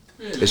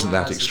 Isn't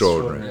that That's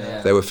extraordinary? extraordinary,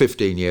 yeah. They were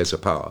 15 years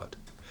apart,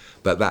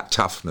 but that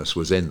toughness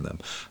was in them.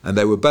 And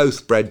they were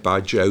both bred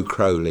by Joe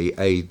Crowley,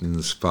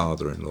 Aidan's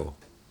father-in-law.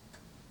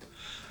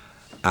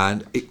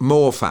 And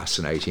more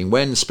fascinating,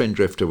 when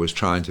Spindrifter was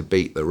trying to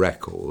beat the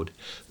record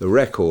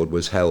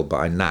was held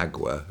by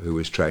Nagwa, who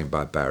was trained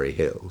by Barry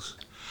Hills.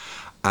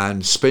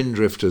 And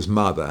Spindrifter's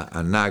mother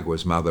and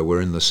Nagwa's mother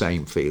were in the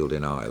same field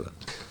in Ireland.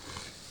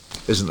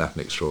 Isn't that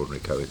an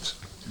extraordinary coincidence?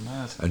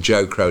 Mad. And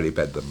Joe Crowley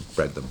bred them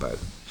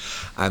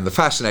both. And the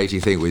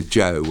fascinating thing with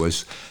Joe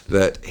was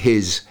that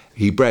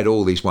he bred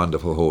all these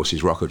wonderful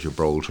horses, Rock of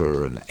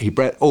Gibraltar, and he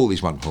bred all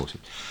these wonderful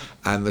horses.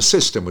 And the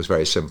system was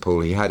very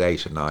simple. He had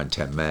 8 or 9,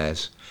 10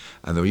 mares,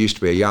 and there used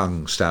to be a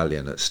young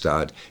stallion at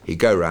stud. He'd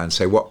go round and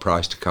say, what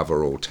price to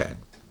cover all 10?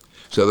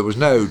 So there was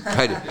no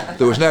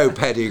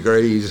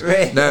pedigrees,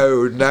 Really?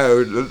 no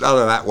none of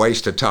that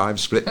waste of time,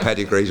 split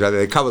pedigrees.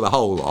 They cover the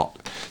whole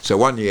lot. So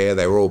one year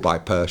they were all by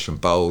Persian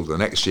Bold, the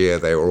next year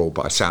they were all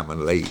by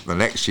Salmon Leap, the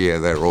next year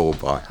they were all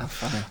by... How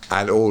funny.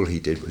 And all he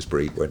did was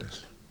breed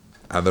winners.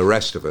 And the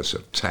rest of us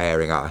are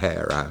tearing our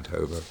hair out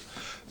over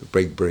the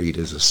big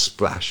breeders, a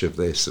splash of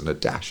this and a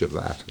dash of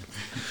that.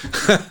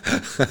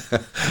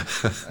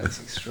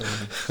 That's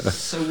extraordinary.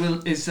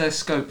 So is there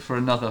scope for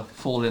another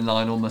Fall in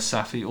Line or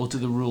Masafi, or do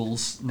the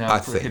rules now I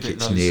prohibit think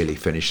it's those? nearly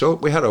finished. So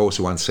we had a horse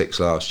who won 6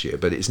 last year,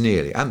 but it's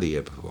nearly, and the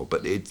year before,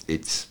 but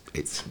it's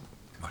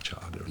much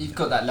harder. You've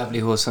got that lovely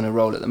horse on a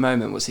roll at the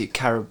moment. What's he?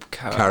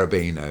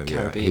 Carabino,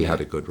 yeah. Carabino. He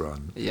had a good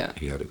run. Yeah.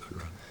 He had a good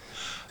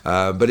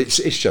run. But it's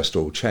just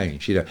all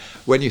changed. You know,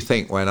 when you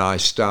think when I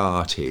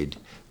started,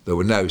 there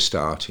were no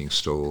starting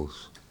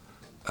stalls.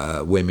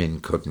 Women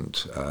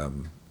couldn't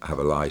have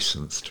a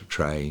licence to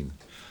train.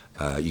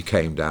 You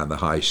came down the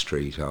high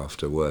street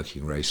after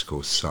working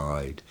racecourse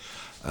side.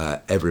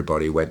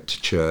 Everybody went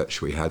to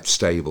church. We had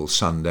stable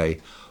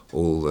Sunday.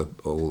 All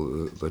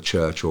the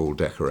church all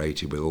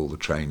decorated with all the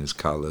trainers'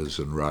 colours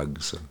and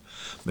rugs, and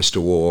Mr.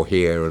 War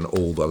here, and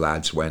all the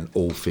lads went.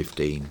 All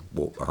 15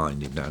 walked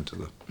behind him down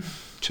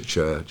to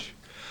church.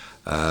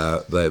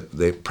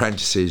 The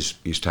apprentices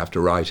used to have to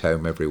write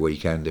home every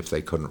weekend. If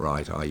they couldn't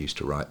write, I used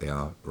to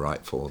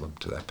write for them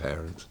to their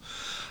parents.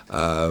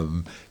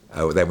 Then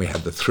we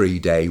had the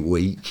 3-day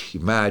week.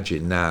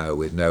 Imagine now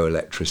with no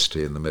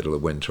electricity in the middle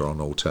of winter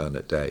on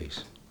alternate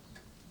days.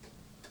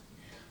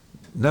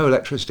 No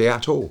electricity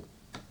at all.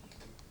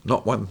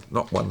 Not one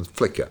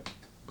flicker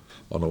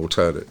on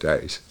alternate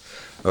days.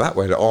 Well, that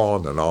went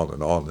on and on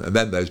and on. And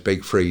then those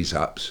big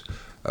freeze-ups.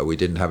 We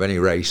didn't have any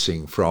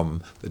racing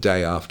from the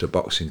day after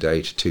Boxing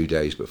Day to 2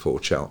 days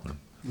before Cheltenham.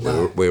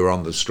 No. We were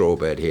on the straw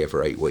bed here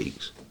for 8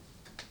 weeks,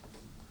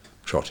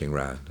 trotting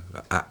round.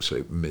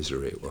 Absolute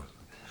misery it was.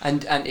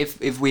 And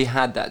if we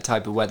had that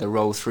type of weather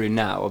roll through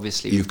now,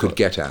 obviously You could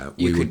get out.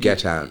 We would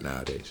get out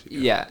nowadays.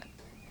 Yeah.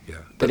 Yeah.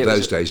 But But it those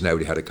was- days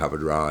nobody had a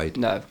covered ride.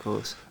 No, of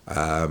course.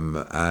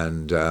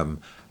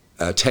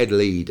 Ted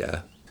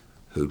Leader,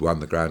 who'd won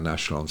the Grand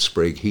National on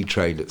Sprigg, he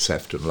trained at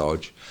Sefton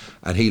Lodge,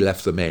 and he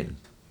left them in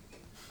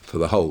for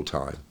the whole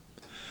time.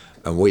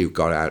 And we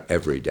got out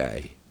every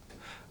day.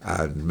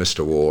 And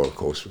Mr. War, of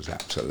course, was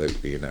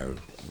absolutely,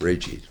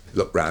 rigid.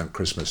 Looked round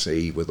Christmas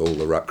Eve with all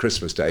the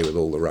Christmas Day with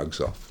all the rugs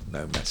off,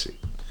 no messing.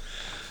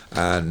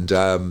 And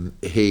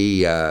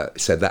he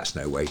said, "That's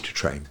no way to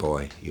train,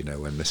 boy."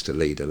 When Mr.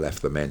 Leader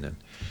left them in, and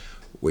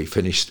we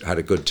had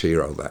a good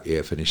 2-year-old that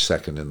year, finished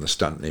second in the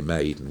Stuntney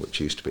Maiden, which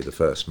used to be the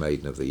first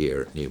maiden of the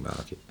year at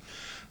Newmarket,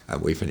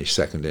 and we finished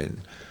second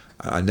in.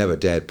 I never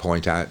dared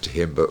point out to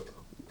him, but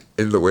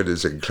in the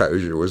winners'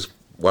 enclosure was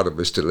one of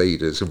Mr.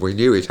 Leader's, and we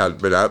knew it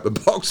hadn't been out the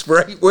box for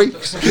 8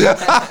 weeks.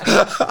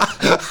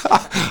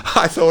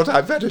 I thought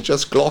I'd better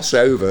just gloss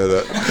over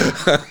that.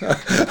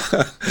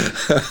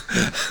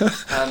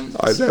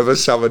 I never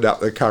summoned up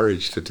the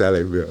courage to tell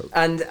him.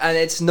 And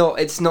it's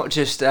not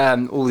just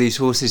all these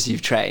horses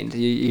you've trained.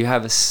 You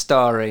have a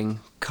starring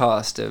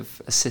cast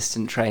of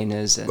assistant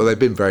trainers. And Well, they've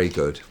been very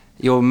good.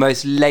 your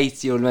most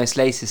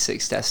latest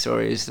success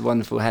story is the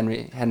wonderful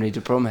Henry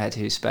de Bromhead,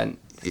 who spent.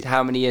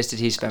 How many years did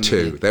he spend with 2.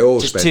 you? They all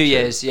just spent 2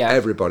 years. Yeah.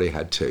 Everybody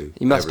had 2.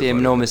 You must be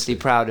Everybody enormously had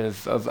 2. proud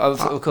of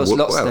course, well,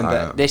 lots of them, I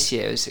but am. this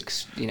year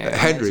was,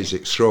 Henry's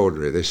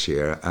extraordinary this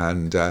year,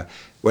 and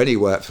when he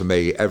worked for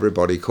me,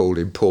 everybody called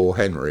him Poor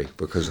Henry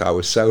because I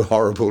was so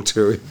horrible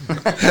to him.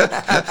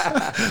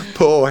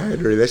 Poor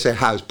Henry. They say,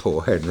 "How's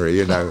poor Henry?"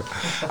 And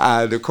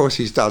of course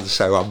he's done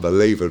so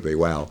unbelievably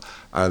well.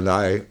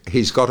 And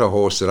he's got a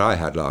horse that I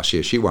had last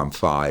year. She won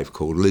 5,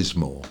 called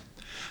Lismore.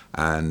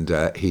 And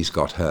he's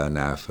got her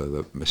now for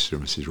the Mr.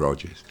 and Mrs.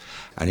 Rogers.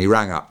 And he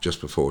rang up just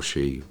before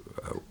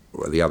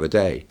the other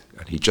day,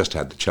 and he just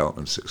had the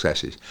Cheltenham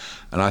successes.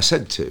 And I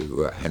said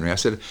to Henry, I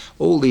said,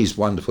 "All these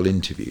wonderful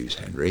interviews,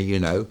 Henry,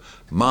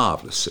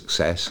 marvellous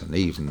success, and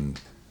even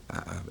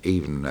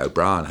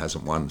O'Brien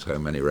hasn't won so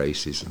many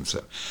races." And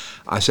so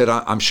I said,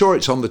 I'm sure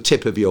it's on the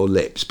tip of your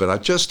lips, but I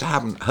just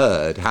haven't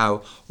heard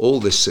how all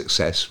this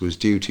success was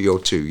due to your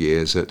 2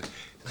 years at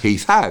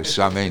Heath House.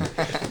 I mean,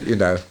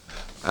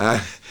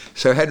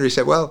 So Henry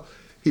said, well,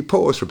 he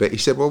paused for a bit. He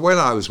said, "Well, when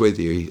I was with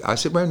you," I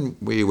said, "When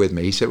were you with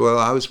me?" He said, "Well,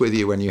 I was with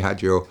you when you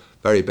had your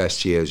very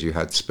best years. You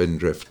had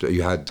Spindrift,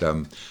 you had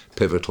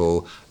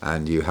Pivotal,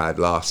 and you had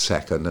Last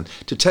Second. And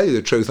to tell you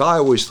the truth, I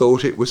always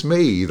thought it was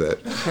me that..."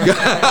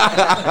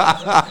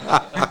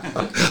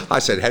 I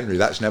said, "Henry,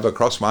 that's never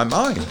crossed my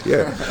mind."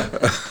 Yeah.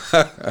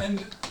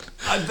 And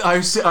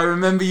I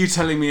remember you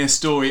telling me a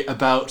story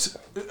about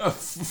a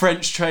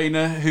French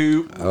trainer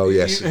who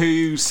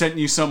who sent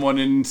you someone,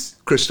 and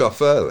Christophe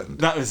Verland.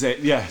 that was it.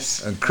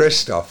 Yes. And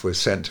Christophe was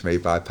sent to me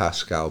by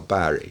Pascal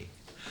Barry.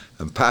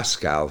 And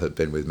Pascal had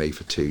been with me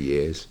for 2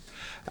 years.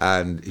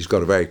 And he's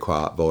got a very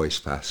quiet voice,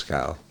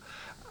 Pascal.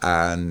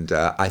 And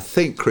I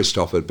think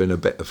Christophe had been a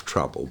bit of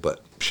trouble,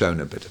 but shown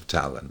a bit of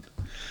talent.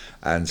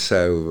 And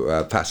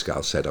so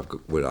Pascal said,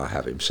 would I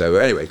have him? So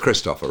anyway,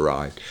 Christophe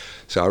arrived.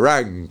 So I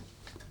rang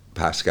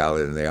Pascal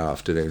in the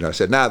afternoon. I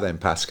said, now then,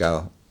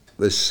 Pascal,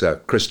 this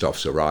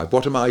Christoph's arrived.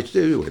 What am I to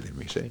do with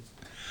him, you see?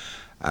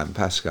 And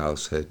Pascal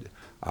said,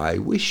 I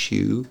wish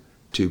you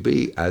to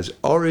be as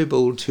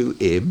horrible to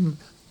him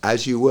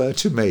as you were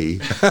to me.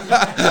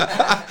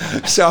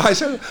 So I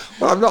said,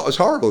 well, I'm not as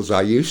horrible as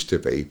I used to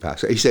be,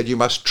 Pascal. He said, you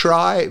must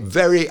try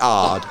very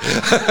hard.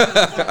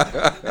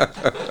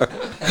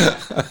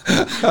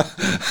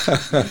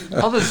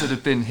 Others that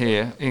have been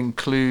here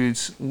include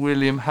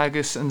William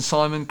Haggis and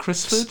Simon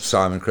Crisford.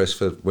 Simon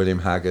Crisford, William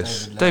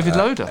Haggis. David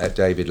Loader.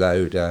 David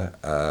Loader,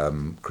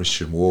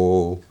 Christian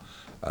Wall.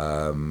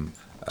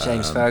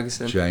 James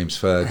Ferguson. James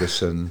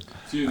Ferguson.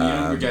 Few of the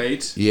young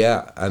brigades.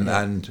 Yeah,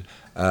 and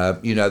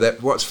you know,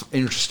 that what's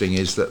interesting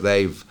is that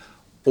they've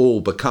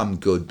all become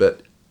good,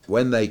 but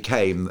when they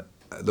came,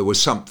 there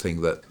was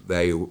something that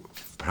they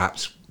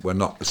perhaps were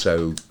not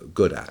so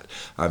good at.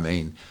 I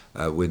mean,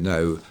 we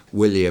know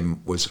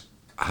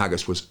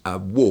Haggis was a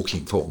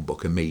walking form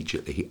book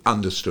immediately. He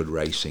understood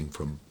racing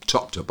from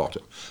top to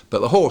bottom.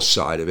 But the horse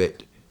side of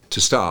it, to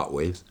start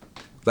with,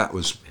 that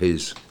was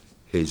his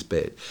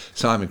bit.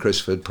 Simon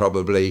Crisford,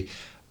 probably,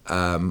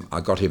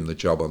 I got him the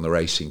job on the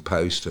Racing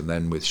Post and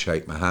then with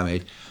Sheikh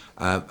Mohammed,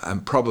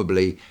 and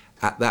probably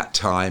at that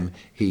time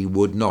he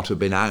would not have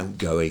been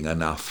outgoing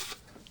enough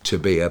to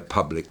be a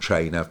public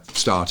trainer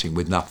starting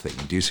with nothing.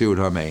 Do you see what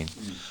I mean?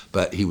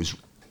 But he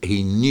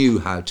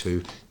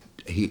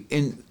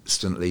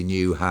instantly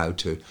knew how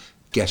to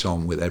get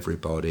on with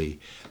everybody,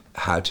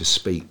 how to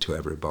speak to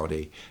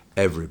everybody.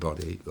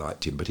 Everybody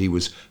liked him, but he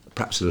was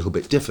perhaps a little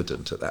bit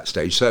diffident at that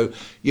stage. So,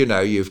 you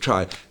know, you've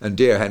tried, and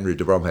dear Henry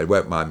de Bromhead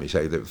won't mind me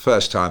saying that the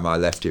first time I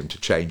left him to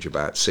change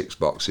about 6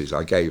 boxes,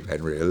 I gave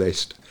Henry a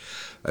list,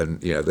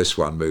 and, you know, this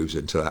one moves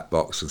into that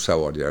box and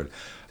so on, you know.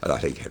 And I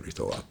think Henry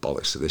thought, oh,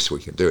 bollocks to this, we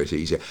can do it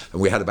easier.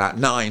 And we had about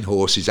 9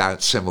 horses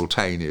out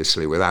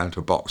simultaneously without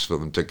a box for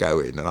them to go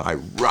in, and I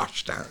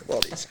rushed out.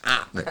 What is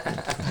happening?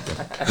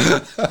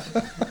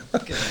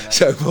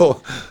 So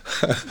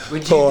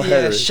would you be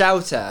a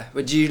shouter?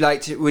 Would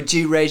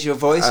you raise your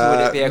voice, or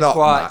would it be a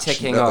quiet much,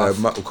 ticking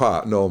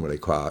off? Normally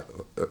quiet.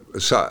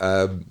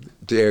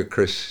 Dear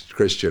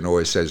Christian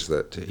always says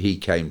that he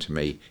came to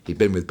me, he'd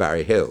been with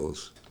Barry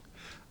Hills,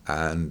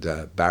 and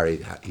Barry,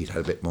 he'd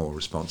had a bit more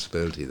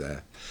responsibility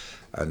there.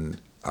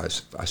 And I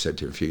said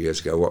to him a few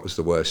years ago, what was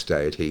the worst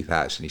day at Heath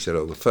House? And he said,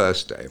 oh, the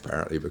first day,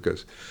 apparently,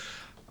 because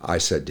I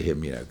said to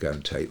him, you know, go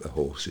and take the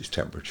horse's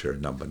temperature in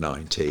number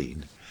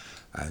 19.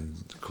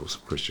 And, of course,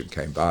 Christian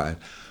came by, and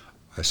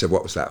I said,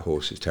 what was that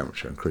horse's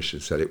temperature? And Christian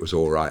said, it was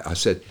all right. I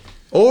said,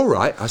 all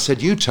right? I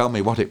said, you tell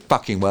me what it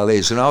fucking well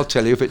is, and I'll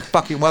tell you if it's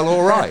fucking well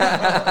all right.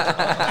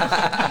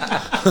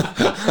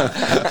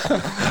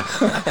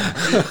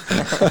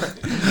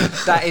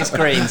 That is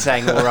Green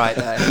saying all right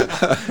there.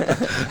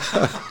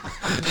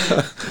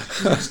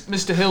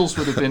 Mr. Hills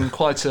would have been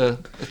quite a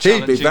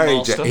challenging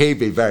master. He'd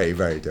be very,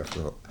 very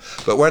difficult.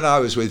 But when I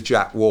was with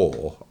Jack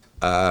Waugh,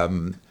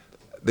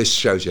 this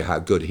shows you how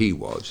good he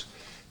was.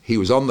 He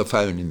was on the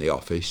phone in the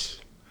office.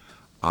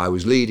 I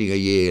was leading a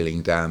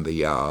yearling down the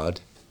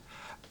yard,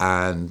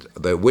 and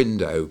the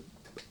window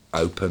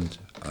opened,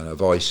 and a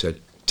voice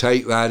said,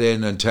 take that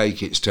in and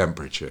take its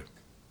temperature.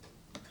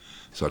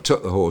 So I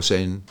took the horse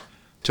in,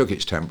 took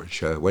its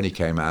temperature. When he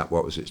came out,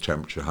 what was its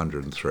temperature?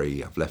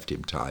 103. I've left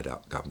him tied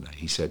up, Governor.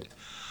 He said,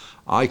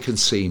 I can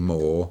see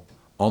more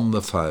on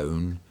the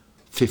phone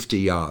 50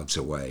 yards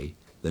away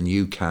than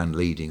you can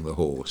leading the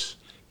horse.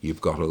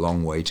 You've got a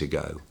long way to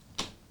go.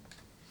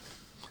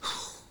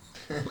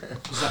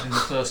 Was that in the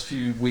first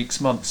few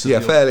weeks, months?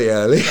 Fairly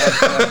early.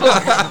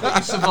 But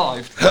you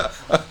survived.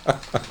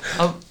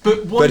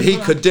 But he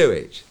could do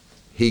it.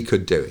 He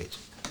could do it.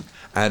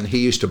 And he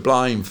used to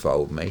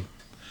blindfold me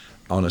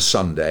on a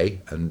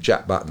Sunday, and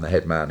Jack Button, the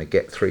head man, would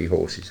get 3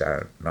 horses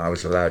out, and I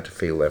was allowed to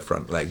feel their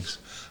front legs,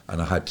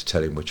 and I had to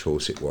tell him which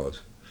horse it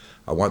was.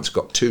 I once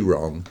got 2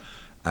 wrong,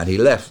 and he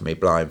left me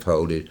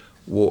blindfolded,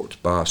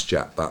 walked past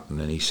Jack Button,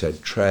 and he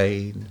said,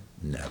 train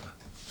never.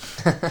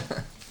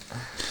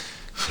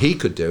 He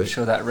could do it. I'm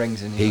sure that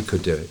rings in you. He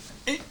could do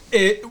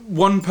it.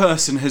 One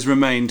person has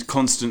remained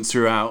constant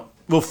throughout,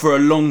 well, for a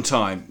long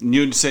time.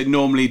 You'd say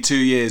normally 2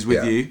 years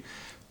with you,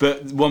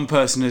 but one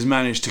person has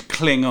managed to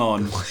cling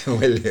on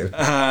William.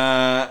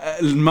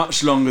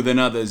 Much longer than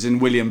others, in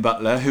William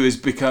Butler, who has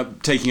become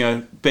taking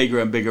a bigger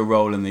and bigger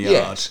role in the yard.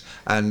 Yes,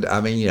 and I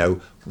mean, you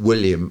know,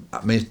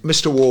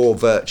 Mr. Waugh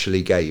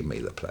virtually gave me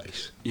the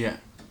place. Yeah.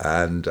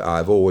 And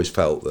I've always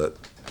felt that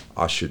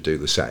I should do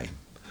the same.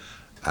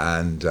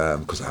 And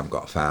because I haven't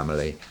got a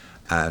family,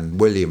 and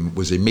William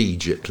was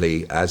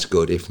immediately as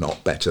good, if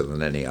not better,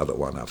 than any other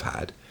one I've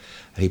had.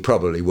 He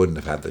probably wouldn't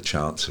have had the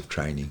chance of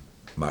training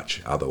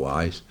much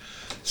otherwise,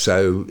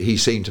 so he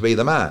seemed to be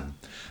the man.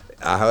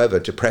 however,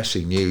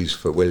 depressing news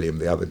for William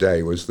the other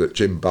day was that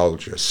Jim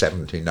Bulger,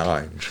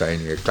 79,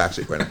 training a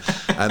classic winner,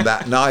 and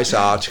that nice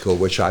article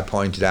which I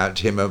pointed out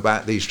to him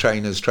about these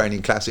trainers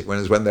training classic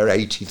winners when they're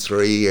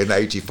 83 and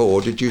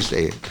 84. Did you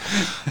see it?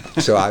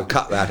 So I've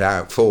cut that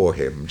out for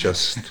him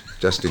just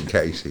in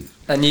case he.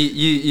 And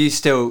you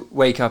still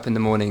wake up in the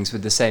mornings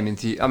with the same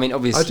enthusiasm. I mean,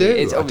 obviously, I do.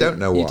 It's I don't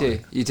know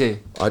why. You do.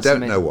 I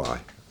don't know why.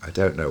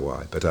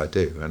 But I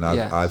do, and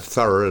I've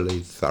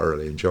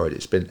thoroughly enjoyed it.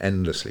 It's been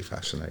endlessly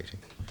fascinating,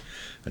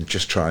 and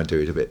just try and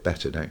do it a bit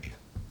better, don't you?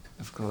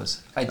 Of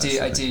course, I do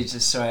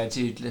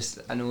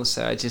listen, and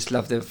also I just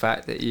love the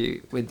fact that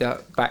you,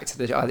 back to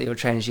the other your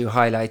trainers, you're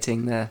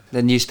highlighting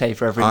the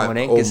newspaper every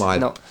morning.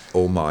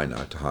 All mine I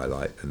had to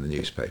highlight in the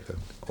newspaper.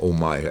 All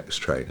my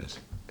ex-trainers.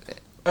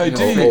 Oh,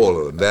 do you?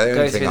 All of them. The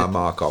only thing I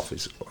mark off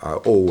is I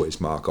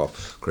always mark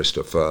off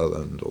Christopher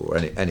Furland or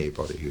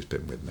anybody who's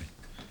been with me.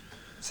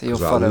 So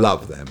you'll I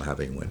love them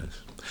having winners.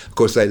 Of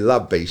course, they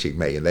love beating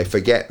me, and they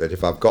forget that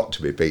if I've got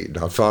to be beaten,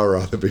 I'd far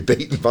rather be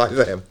beaten by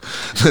them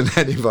than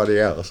anybody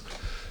else.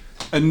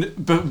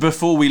 And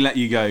before we let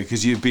you go,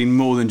 because you've been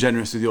more than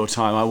generous with your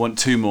time, I want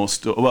two more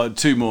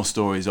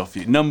stories off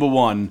you. Number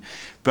one,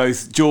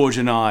 both George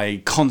and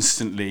I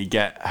constantly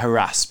get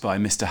harassed by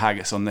Mr.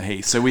 Haggis on the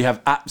Heath, so we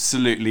have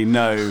absolutely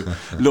no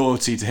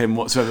loyalty to him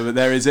whatsoever. But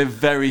there is a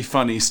very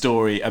funny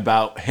story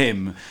about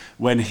him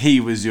when he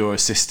was your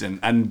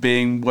assistant and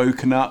being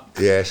woken up.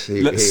 Yes,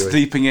 he was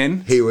sleeping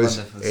in. He was.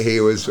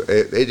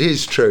 It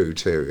is true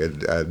too,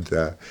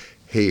 and.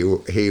 He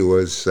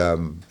was.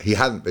 He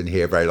hadn't been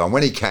here very long.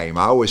 When he came,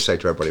 I always say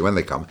to everybody when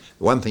they come,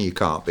 the one thing you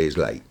can't be is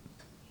late.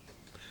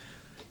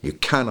 You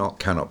cannot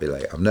be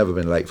late. I've never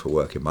been late for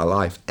work in my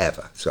life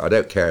ever. So I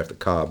don't care if the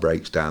car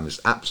breaks down. There's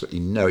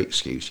absolutely no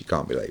excuse. You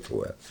can't be late for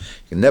work.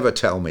 You can never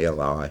tell me a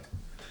lie.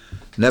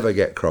 Never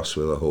get cross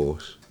with a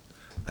horse,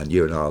 and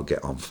you and I'll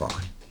get on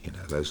fine. You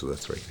know, those are the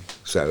three things.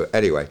 So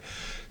anyway.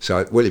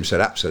 So William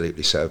said,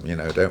 absolutely so,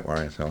 don't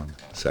worry and so on.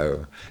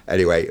 So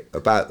anyway,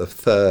 about the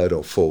third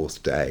or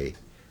fourth day,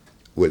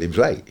 William's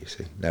late, you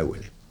see, no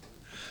William.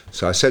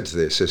 So I said to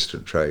the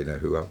assistant trainer,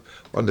 who I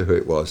wonder who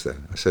it was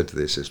then, I said to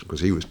the assistant, because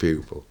he was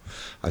pupil,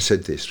 I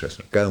said to the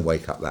assistant, go and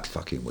wake up that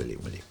fucking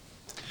William, will you?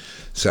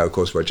 So, of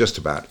course, we're just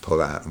about to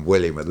pull out, and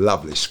William, with a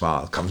lovely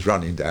smile, comes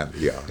running down the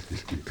yard.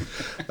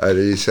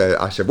 And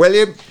I said,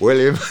 William.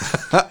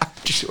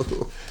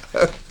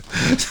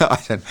 So I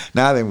said,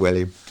 now then,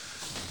 William.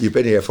 You've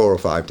been here 4 or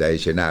 5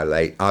 days, you're now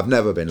late. I've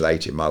never been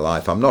late in my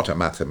life. I'm not a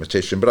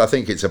mathematician, but I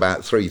think it's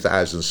about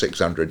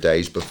 3,600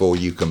 days before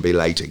you can be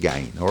late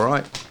again, all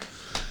right?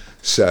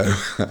 So,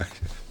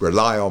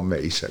 rely on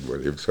me, said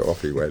William, so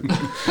off he went.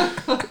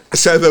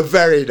 So the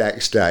very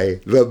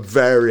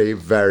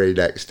very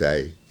next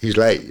day, he's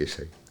late, you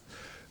see.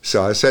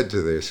 So I said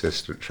to the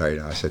assistant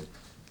trainer, I said,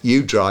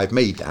 you drive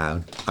me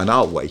down and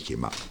I'll wake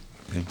him up.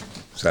 Okay?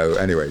 So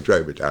anyway,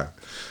 drove me down.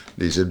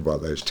 He's in one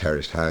of those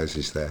terraced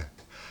houses there.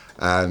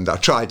 And I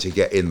tried to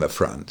get in the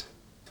front,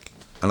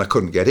 and I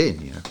couldn't get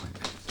in,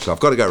 So I've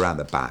got to go around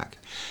the back.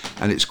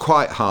 And it's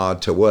quite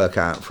hard to work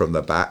out from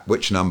the back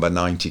which number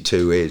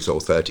 92 is,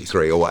 or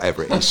 33, or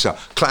whatever it is. So I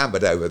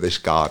clambered over this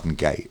garden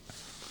gate,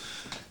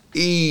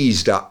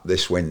 eased up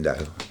this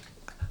window,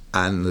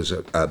 and there's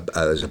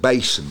a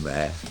basin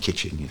there,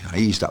 kitchen, I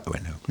eased up the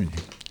window.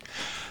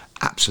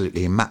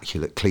 Absolutely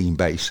immaculate, clean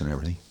basin and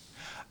everything.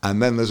 And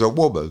then there's a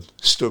woman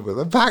stood with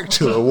her back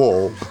to the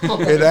wall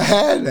in a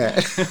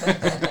hairnet.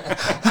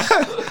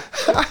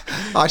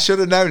 I should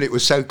have known it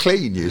was so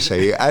clean, you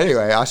see.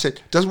 Anyway, I said,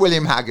 does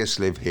William Haggis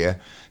live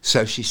here?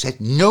 So she said,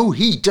 no,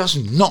 he does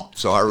not.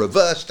 So I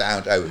reversed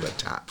out over the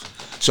taps.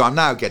 So I'm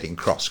now getting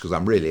cross because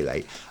I'm really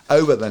late.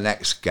 Over the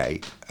next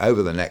gate,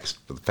 over the next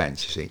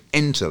fence, you see,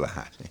 into the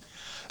house.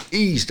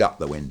 Eased up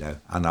the window,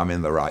 and I'm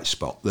in the right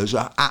spot. There's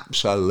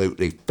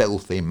absolutely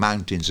filthy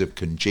mountains of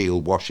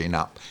congeal washing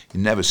up.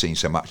 You've never seen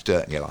so much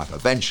dirt in your life.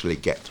 Eventually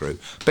get through,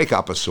 pick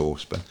up a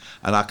saucepan,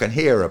 and I can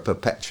hear a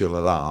perpetual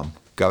alarm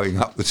going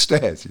up the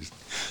stairs.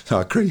 So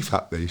I creep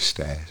up these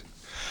stairs,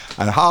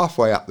 and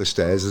halfway up the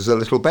stairs there's a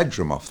little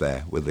bedroom off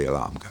there with the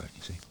alarm going,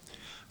 you see.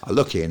 I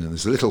look in, and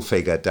there's a little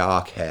figure,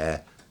 dark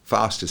hair,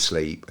 fast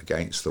asleep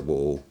against the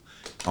wall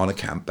on a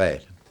camp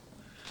bed.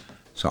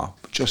 So I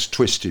just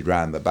twisted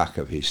round the back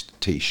of his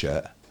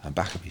T-shirt and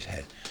back of his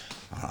head.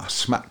 And I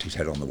smacked his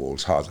head on the wall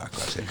as hard as I could.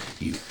 I said,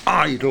 you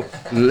idle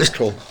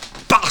little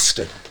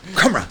bastard,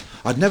 come round.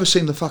 I'd never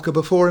seen the fucker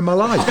before in my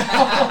life.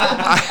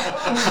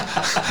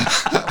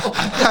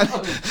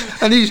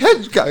 and his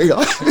head's going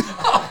like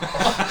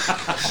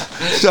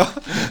so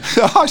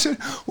I said,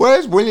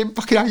 where's William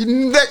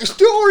fucking next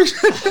door?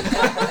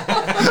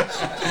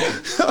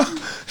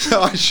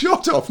 So I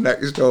shot off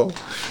next door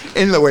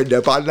in the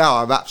window. By now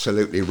I'm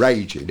absolutely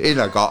raging. In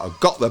I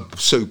got the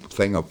soup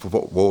thing of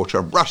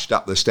water, rushed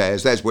up the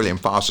stairs. There's William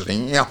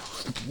fastening,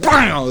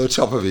 bang on the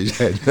top of his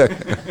head.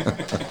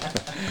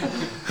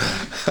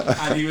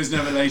 And he was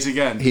never late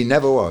again. He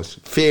never was.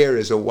 Fear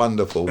is a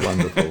wonderful,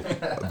 wonderful,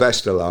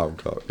 best alarm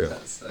clock. Yeah.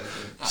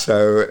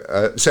 So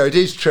it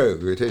is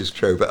true. It is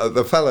true. But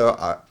the fellow,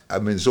 I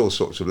mean, there's all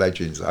sorts of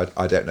legends.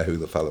 I don't know who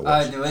the fellow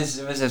was.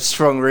 There was a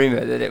strong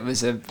rumour that it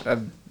was a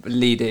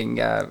leading.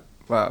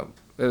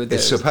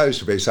 It's supposed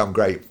to be some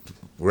great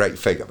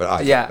figure, but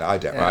I've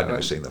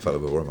never seen the fellow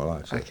before in my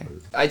life. So. Okay.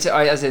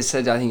 As I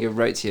said, I think I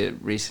wrote to you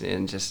recently,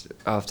 and just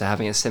after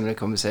having a similar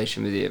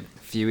conversation with you a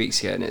few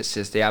weeks ago, and it's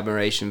just the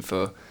admiration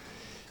for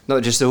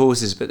not just the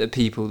horses, but the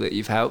people that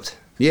you've helped.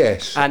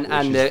 Yes, and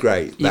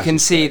great. You can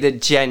see the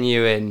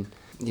genuine,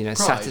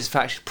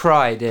 satisfaction,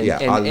 pride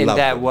in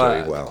their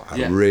work. Well,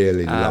 I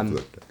really love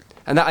them.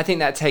 And I think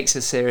that takes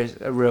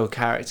a real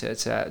character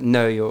to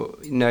know your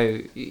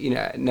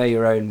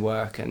own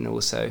work and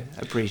also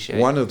appreciate.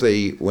 One of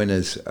the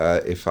winners,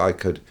 if I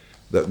could,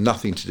 that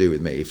nothing to do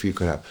with me. If you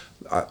could have,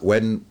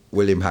 when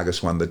William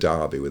Haggas won the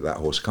Derby with that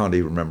horse, I can't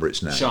even remember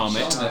its name.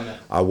 Charmit.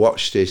 I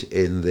watched it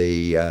in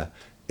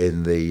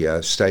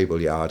the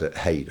stable yard at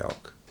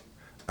Haydock,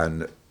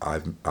 and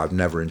I've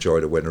never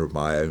enjoyed a winner of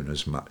my own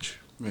as much.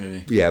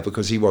 Really? Yeah,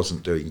 because he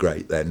wasn't doing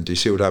great then. Do you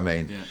see what I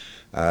mean?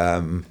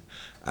 Yeah.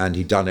 And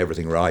he'd done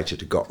everything right. It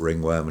had got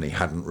ringworm, and he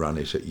hadn't run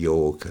it at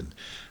York,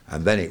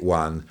 and then it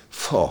won.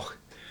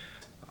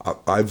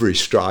 Every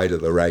stride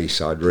of the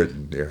race I'd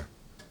ridden. Yeah,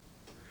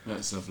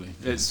 that's lovely.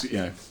 It's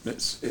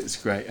it's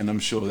great, and I'm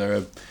sure there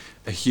are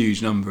a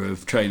huge number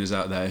of trainers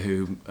out there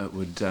who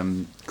would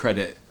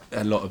credit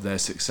a lot of their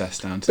success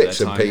down to bits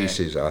their and time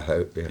pieces. here. I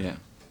hope. Yeah.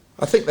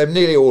 I think they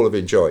nearly all have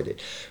enjoyed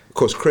it. Of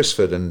course,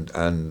 Crisford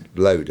and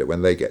Loader,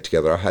 when they get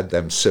together, I had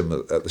them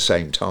similar at the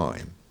same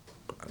time.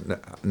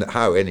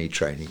 How any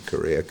training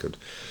career could,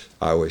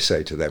 I always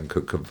say to them,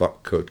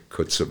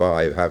 could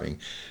survive having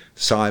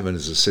Simon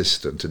as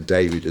assistant and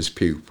David as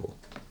pupil.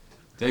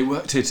 They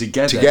worked here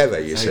together. Together,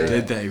 you see.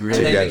 Did they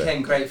really? And they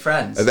became great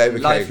friends. And they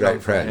became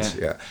great friends.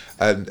 Yeah.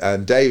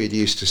 And David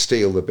used to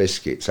steal the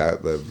biscuits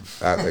out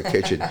the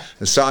kitchen,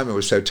 and Simon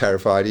was so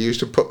terrified he used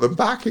to put them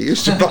back. He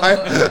used to buy.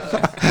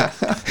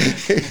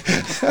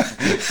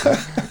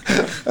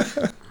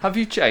 Have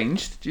you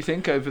changed, do you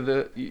think, over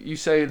the... You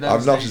say that...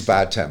 I'm not as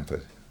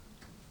bad-tempered.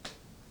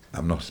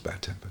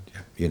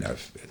 Yeah.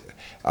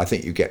 I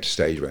think you get to a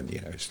stage when,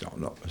 it's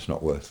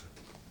not worth...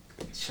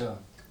 Sure.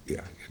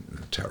 Yeah,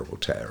 a terrible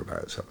tear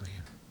about something.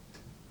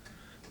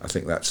 I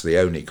think that's the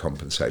only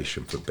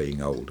compensation for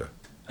being older.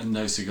 And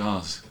no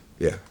cigars.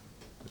 Yeah.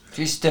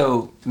 Do you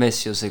still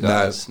miss your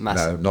cigars?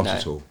 No, not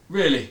at all.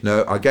 Really?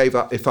 No, I gave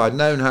up. If I'd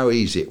known how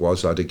easy it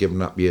was, I'd have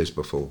given up years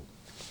before.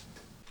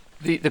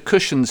 The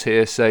cushions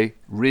here say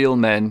real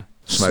men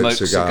smoke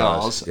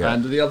cigars. Yeah.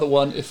 And the other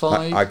one, if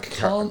I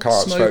can't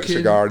smoke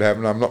cigar in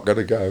heaven, I'm not going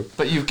to go.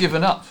 But you've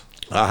given up.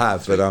 I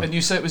have, but and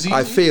you say it was easy.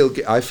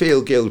 I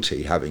feel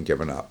guilty having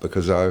given up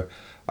because I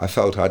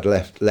felt I'd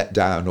let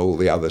down all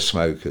the other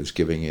smokers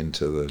giving in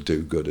to the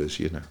do-gooders,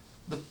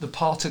 The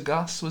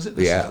Partagas, was it?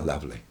 Yeah,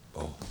 lovely.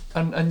 Oh.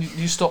 And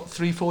you stopped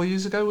 3-4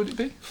 years ago, would it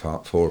be?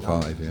 4 or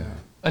 5, yeah.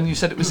 And you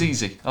said it was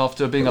easy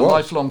after being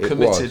lifelong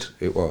committed.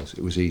 It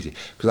was easy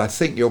because I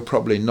think you're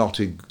probably not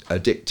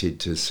addicted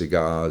to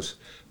cigars.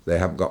 They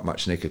haven't got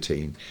much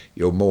nicotine.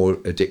 You're more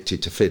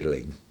addicted to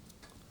fiddling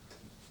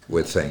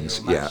with things.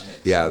 The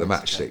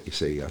matchstick. You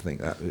see, I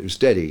think that it was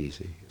dead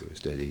easy.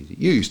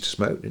 You used to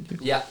smoke, didn't you?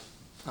 Yeah,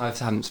 I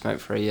haven't smoked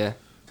for a year.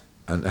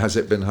 And has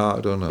it been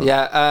hard or not?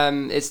 Yeah,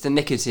 it's the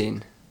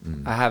nicotine.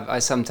 I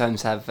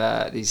sometimes have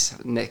these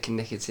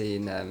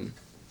nicotine.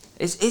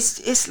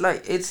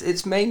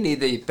 It's mainly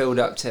the build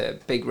up to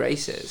big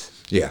races.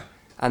 Yeah.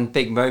 And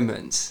big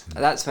moments.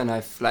 That's when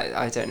I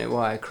don't know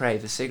why I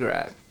crave a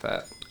cigarette,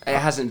 but it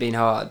hasn't been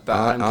hard. But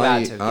I'm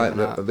glad to have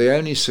given up. The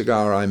only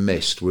cigar I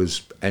missed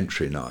was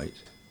entry night.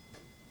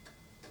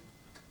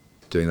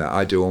 Doing that,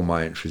 I do all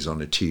my entries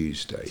on a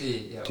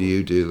Tuesday. Do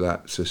you do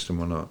that system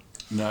or not?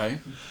 No.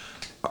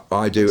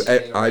 I do.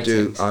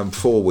 I'm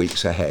 4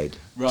 weeks ahead,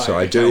 right, so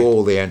I do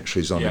all the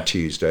entries on a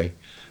Tuesday,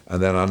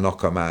 and then I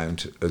knock them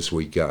out as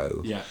we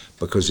go. Yeah.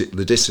 Because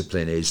the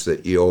discipline is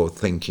that you're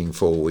thinking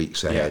 4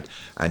 weeks ahead,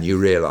 and you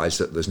realise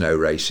that there's no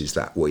races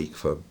that week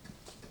so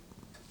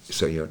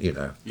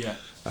Yeah.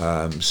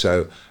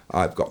 So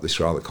I've got this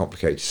rather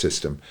complicated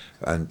system,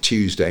 and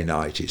Tuesday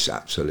night is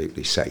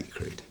absolutely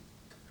sacred,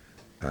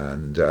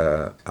 and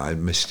I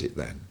missed it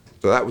then.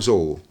 But that was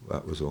all.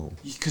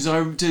 Because I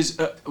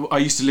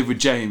used to live with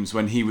James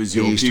when he was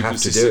your pupil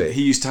assistant.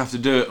 He used to have to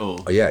do it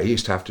all. Oh, yeah, he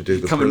used to have to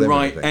do the preliminary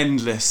preliminary thing. Come and write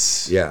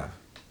endless. Yeah.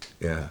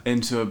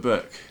 Into a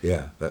book.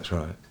 Yeah, that's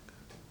right.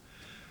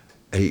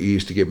 He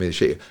used to give me the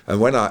sheet, and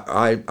when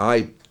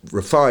I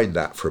refined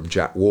that from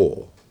Jack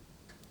Waugh,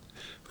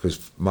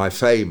 because my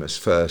famous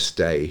first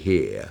day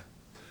here,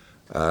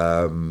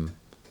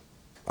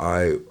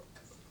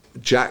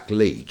 Jack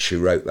Leach, who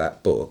wrote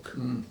that book.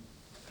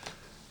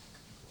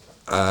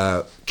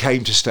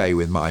 Came to stay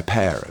with my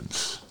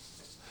parents,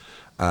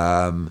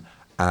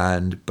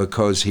 and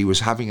because he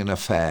was having an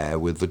affair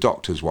with the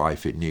doctor's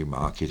wife in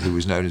Newmarket, who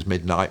was known as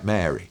Midnight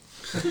Mary,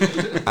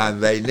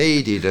 and they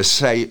needed a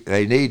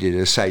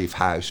safe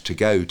house to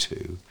go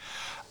to.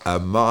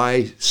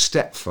 My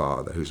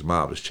stepfather, who's a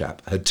marvellous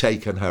chap, had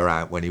taken her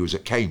out when he was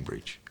at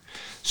Cambridge,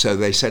 So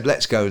they said,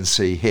 let's go and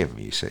see him,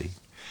 you see.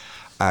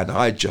 And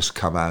I'd just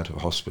come out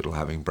of hospital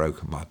having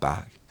broken my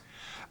back.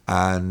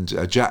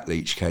 And Jack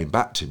Leach came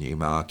back to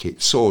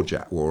Newmarket, saw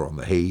Jack Waugh on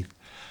the Heath.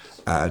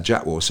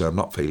 Jack Waugh said, I'm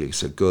not feeling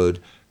so good.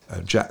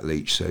 Jack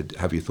Leach said,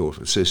 have you thought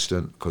of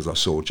assistant? Because I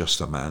saw Just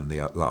the Man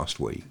the last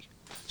week.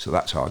 So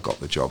that's how I got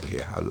the job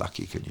here. How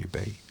lucky can you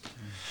be?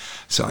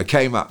 So I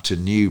came up to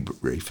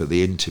Newbury for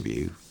the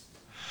interview.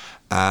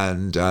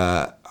 And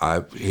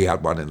he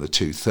had one in the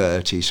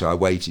 2:30, so I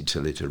waited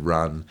till it had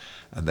run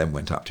and then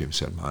went up to him and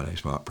said, my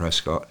name's Mark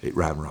Prescott. It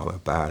ran rather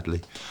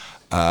badly.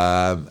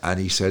 And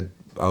he said,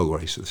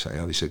 he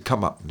said,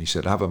 come up. And he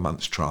said, have a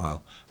month's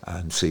trial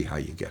and see how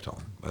you get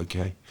on,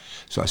 okay?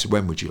 So I said,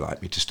 when would you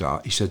like me to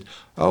start? He said,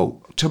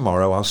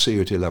 tomorrow, I'll see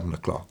you at 11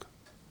 o'clock.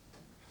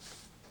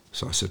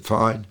 So I said,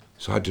 fine.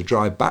 So I had to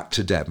drive back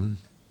to Devon,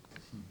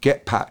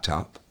 get packed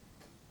up,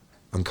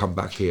 and come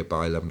back here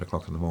by 11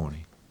 o'clock in the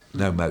morning.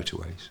 No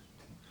motorways.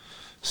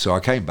 So I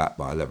came back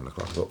by 11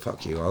 o'clock. I thought,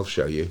 fuck you, I'll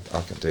show you.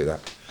 I can do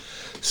that.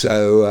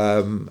 So,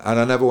 and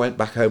I never went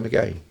back home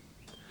again.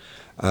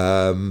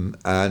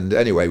 And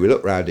anyway, we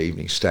looked round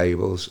Evening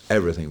Stables.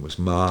 Everything was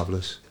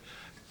marvellous.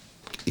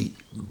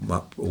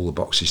 All the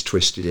boxes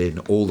twisted in,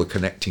 all the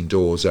connecting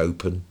doors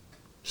open.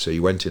 So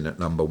you went in at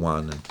number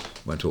 1 and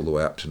went all the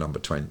way up to number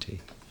 20.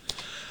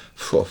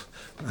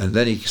 And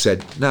then he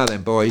said, now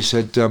then, boy, he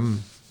said,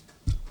 come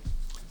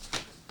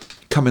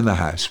in the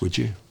house, would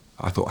you?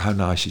 I thought, how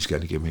nice he's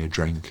going to give me a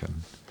drink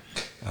and,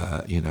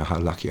 how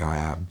lucky I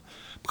am.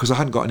 Because I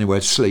hadn't got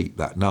anywhere to sleep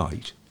that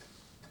night.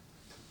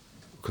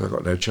 Because I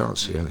got no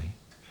chance, really.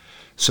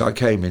 So I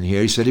came in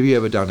here. He said, have you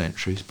ever done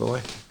entries,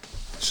 boy?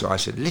 So I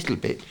said, a little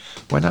bit,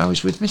 when I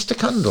was with Mr.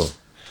 Cundall.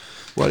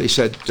 Well, he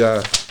said,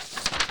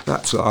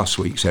 that's last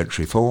week's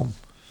entry form.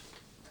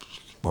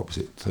 What was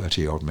it,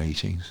 30-odd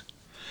meetings.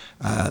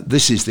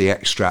 This is the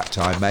extract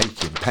I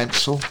make in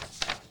pencil.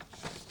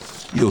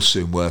 You'll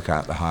soon work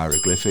out the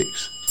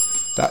hieroglyphics.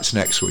 That's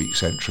next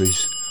week's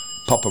entries.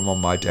 Pop them on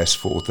my desk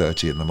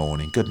 4:30 in the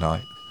morning. Good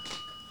night.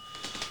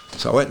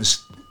 So I went and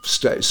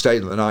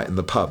stayed the night in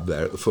the pub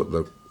there at the foot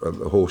of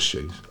the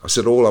Horseshoes. I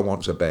said, all I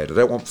want's a bed. I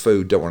don't want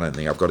food, don't want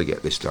anything. I've got to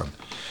get this done.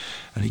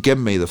 And he gave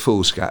me the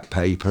foolscap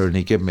paper and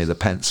he gave me the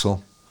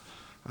pencil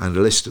and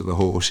a list of the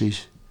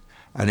horses.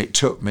 And it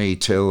took me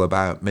till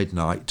about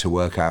midnight to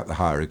work out the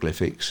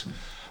hieroglyphics.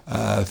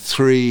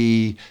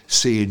 3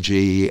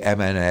 C&G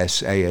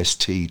MNS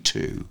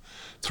AST2.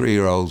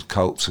 3-year-old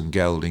colts and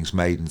geldings,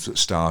 maidens at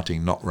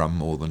starting, not run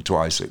more than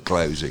twice at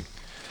closing.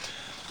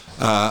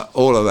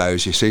 All of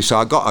those, you see. So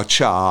I got a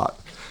chart,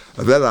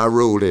 and then I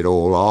ruled it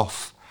all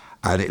off,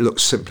 and it looked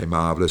simply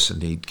marvellous,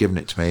 and he'd given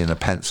it to me in a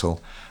pencil.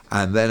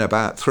 And then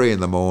about 3 in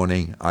the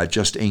morning, I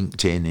just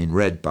inked in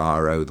red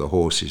biro the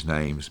horses'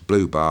 names,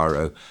 blue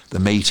biro the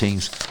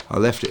meetings. I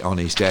left it on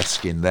his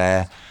desk in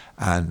there,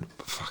 and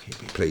he'd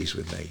be pleased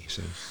with me.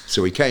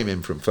 So he came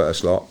in from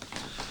first lot,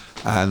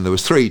 and there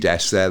was 3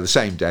 desks there, the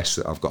same desk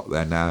that I've got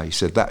there now. He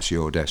said, that's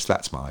your desk,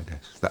 that's my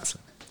desk,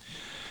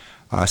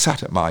 I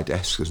sat at my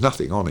desk, there's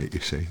nothing on it, you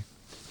see.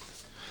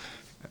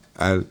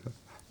 And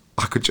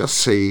I could just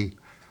see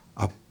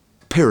a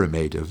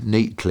pyramid of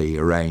neatly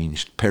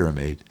arranged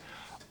pyramid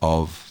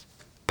of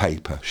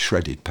paper,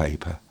 shredded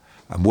paper.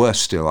 And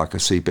worse still, I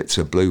could see bits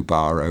of blue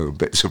biro and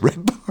bits of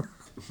red biro.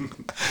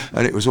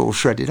 And it was all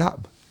shredded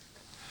up.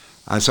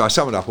 And so I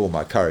summoned up all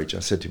my courage. I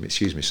said to him,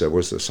 excuse me, sir,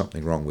 was there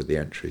something wrong with the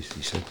entries?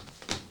 He said,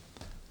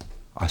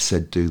 I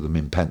said, do them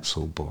in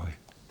pencil, boy.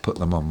 Put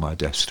them on my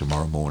desk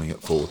tomorrow morning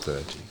at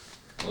 4:30.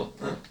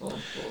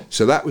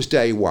 So that was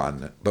day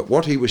 1. But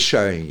what he was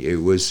showing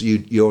you was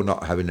you're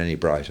not having any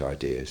bright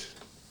ideas.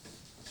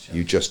 Sure.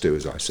 You just do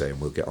as I say and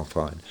we'll get on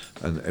fine.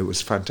 And it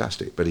was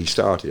fantastic. But he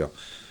started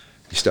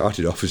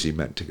off as he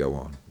meant to go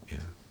on. You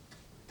know.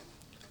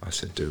 I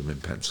said, do them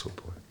in pencil,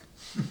 boy.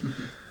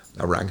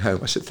 I rang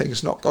home. I said,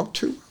 things not gone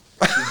too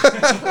well.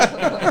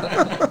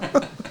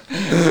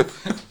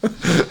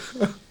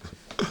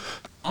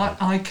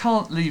 I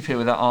can't leave here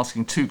without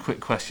asking 2 quick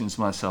questions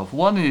myself.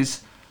 One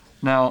is,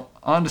 now,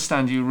 I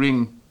understand you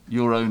ring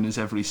your owners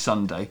every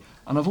Sunday,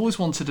 and I've always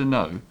wanted to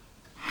know,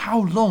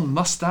 how long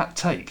must that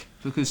take?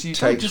 Because you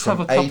don't just have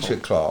a couple. 8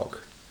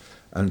 o'clock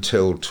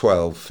until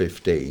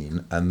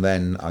 12:15, and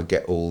then I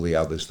get all the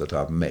others that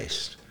I've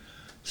missed,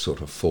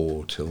 sort of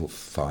 4 till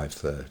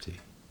 5:30.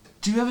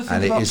 Do you ever think about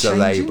changing? And it is changing?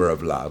 a labour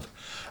of love,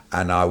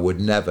 and I would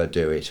never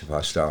do it if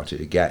I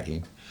started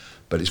again.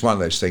 But it's one of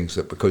those things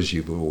that because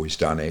you've always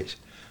done it,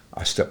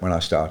 when I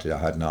started I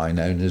had 9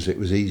 owners, it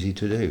was easy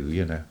to do,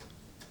 you know.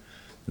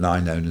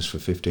 9 owners for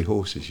 50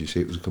 horses, you see,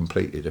 it was a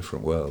completely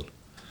different world.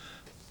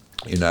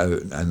 You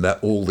know, and that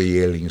all the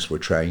yearlings were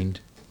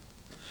trained.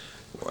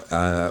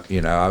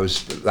 I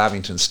was,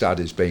 Lavington Stud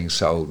is being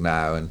sold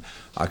now, and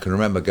I can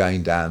remember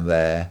going down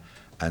there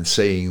and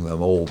seeing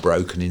them all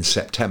broken in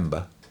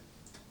September.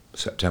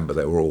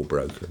 They were all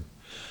broken.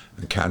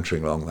 And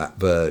cantering along that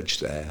verge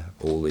there,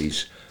 all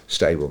these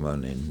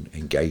stablemen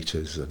in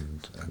gaiters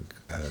and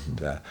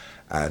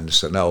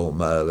Sir Noel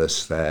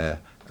Merlis there,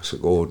 Sir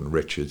Gordon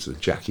Richards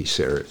and Jackie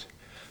Sirrett,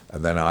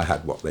 and then I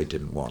had what they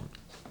didn't want.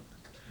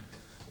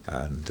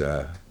 And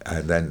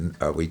then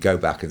we go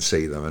back and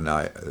see them, and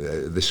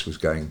this was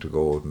going to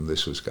Gordon,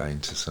 this was going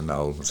to St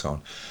Noel, and so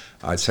on.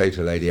 I'd say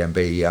to Lady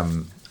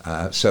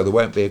MB, so there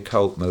won't be a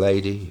colt, my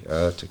lady,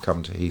 to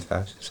come to Heath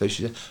House. So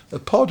she said,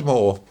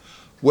 Podmore,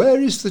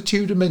 where is the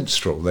Tudor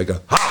minstrel? They go,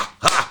 ha,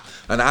 ha,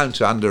 and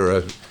out under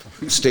a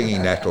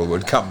stinging nettle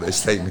would come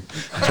this thing.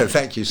 So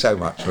thank you so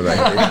much, my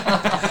lady.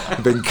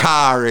 I've been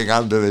cowering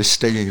under this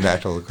stinging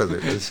nettle because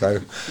it was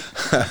so...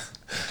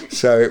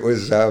 So it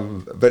was,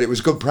 but it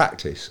was good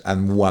practice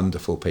and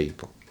wonderful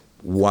people,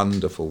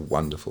 wonderful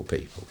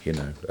people, you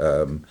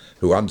know,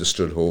 who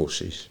understood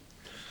horses,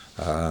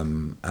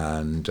 and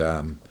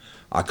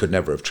I could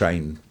never have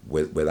trained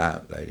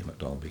without Lady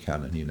MacDonald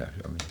Buchanan, you know.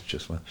 I mean,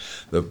 just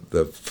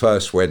the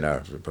first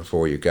winner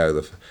before you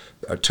go.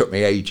 It took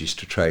me ages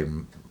to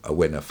train a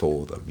winner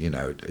for them, you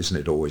know. Isn't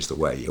it always the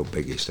way? Your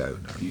biggest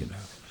owner, you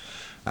know.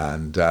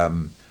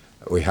 And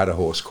we had a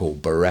horse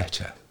called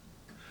Beretta.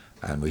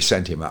 And we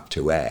sent him up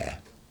to Ayr,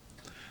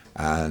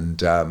 and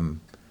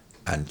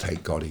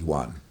thank God he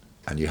won.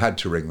 And you had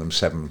to ring them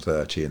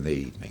 7:30 in the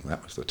evening.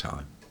 That was the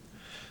time.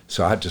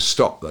 So I had to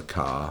stop the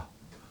car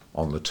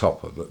on the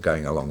top of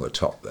going along the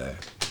top there,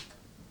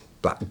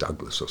 Black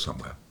Douglas or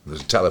somewhere.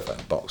 There's a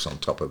telephone box on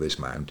top of this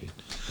mountain.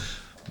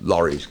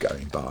 Lorries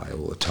going by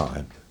all the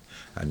time,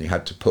 and you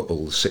had to put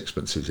all the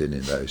sixpences in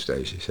those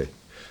days. You see.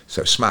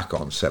 So smack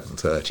on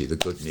 7:30, the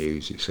good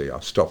news, you see, I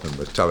stop in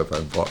the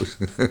telephone box,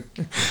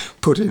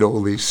 put in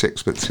all these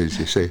sixpences,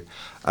 you see,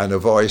 and a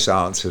voice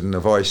answered, and the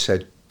voice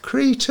said,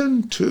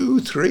 Cretan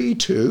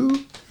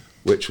 232,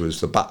 which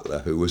was the butler,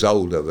 who was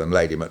older than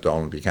Lady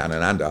MacDonald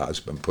Buchanan and her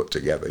husband put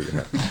together, you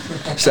know.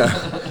 So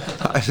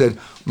I said,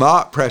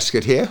 Mark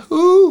Prescott here,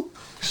 who?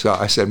 So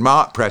I said,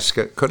 Mark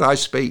Prescott, could I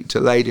speak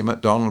to Lady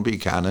MacDonald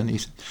Buchanan? He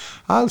said,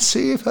 I'll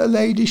see if her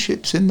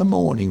ladyship's in the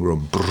morning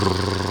room.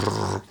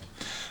 Brrr.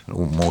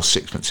 More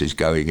sixpences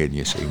going in,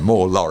 you see,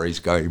 more lorries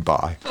going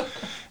by.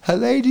 Her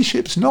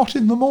ladyship's not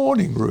in the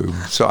morning room.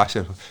 So I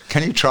said,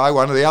 can you try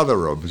one of the other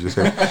rooms? You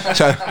see?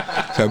 So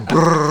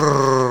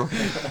brrr.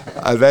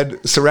 And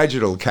then Sir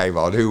Reginald came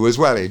on, who was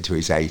well into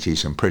his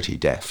 80s and pretty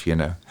deaf, you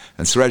know.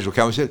 And Sir Reginald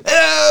came and said,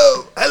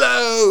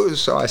 hello.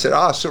 So I said,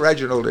 Sir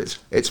Reginald,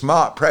 it's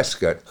Mark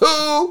Prescott.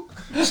 Who?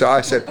 So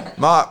I said,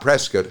 Mark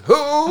Prescott.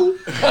 Who?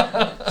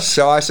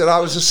 So I said, I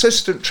was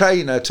assistant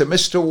trainer to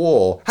Mr.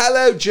 War.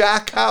 Hello,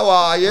 Jack, how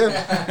are you?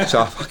 So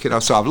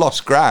I've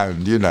lost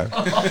ground, you know.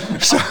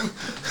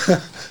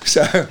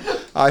 So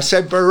I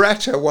said,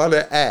 Beretta won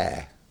at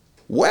Ayr.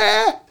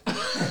 Where?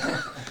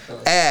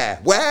 Ayr.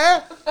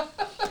 Where?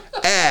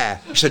 Ayr.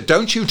 He said,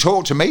 don't you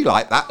talk to me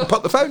like that, and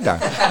put the phone down.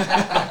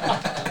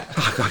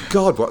 Oh,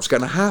 God, what's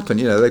going to happen?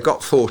 You know, they've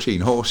got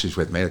 14 horses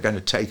with me. They're going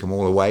to take them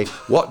all away.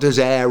 What does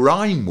Ayr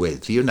rhyme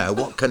with? You know,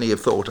 what can he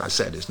have thought I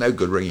said? It's no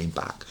good ringing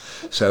back.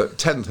 So at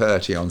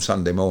 10:30 on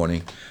Sunday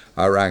morning,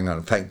 I rang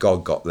and thank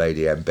God got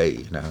Lady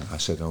MB. You know, I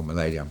said, my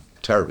lady, I'm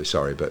terribly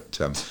sorry, but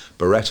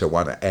Beretta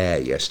won at Ayr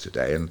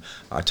yesterday, and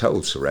I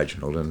told Sir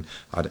Reginald, and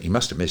he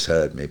must have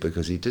misheard me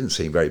because he didn't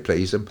seem very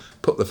pleased, and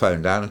put the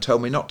phone down and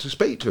told me not to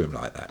speak to him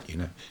like that, you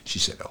know. She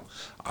said,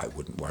 I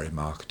wouldn't worry,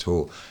 Mark, at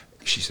all.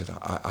 She said,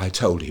 I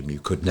told him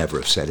you could never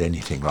have said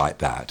anything like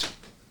that.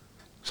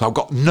 So I've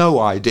got no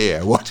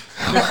idea what,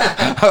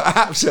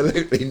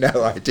 absolutely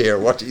no idea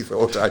what he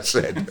thought I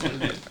said.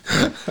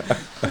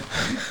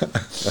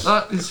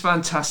 That is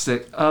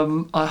fantastic.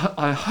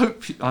 I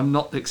hope I'm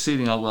not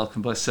exceeding our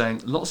welcome by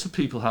saying lots of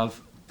people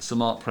have Sir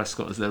Mark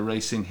Prescott as their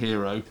racing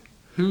hero.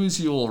 Who is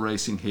your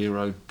racing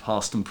hero,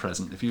 past and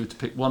present? If you were to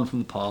pick one from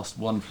the past,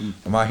 one from...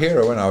 My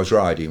hero when I was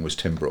riding was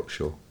Tim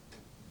Brookshaw.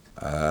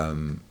 I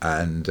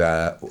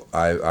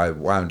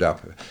wound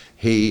up...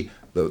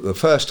 The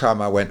first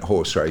time I went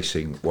horse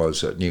racing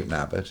was at Newton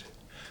Abbot,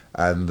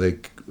 and the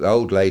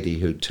old lady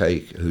who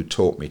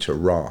taught me to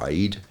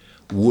ride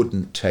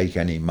wouldn't take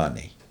any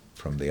money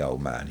from the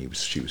old man.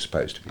 She was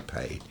supposed to be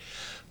paid,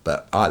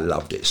 but I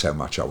loved it so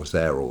much. I was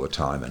there all the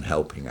time and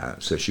helping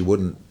out, so she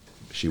wouldn't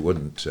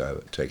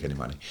take any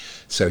money.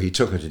 So he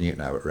took her to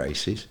Newton Abbot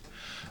races.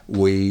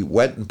 We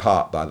went and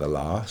parked by the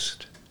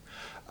last.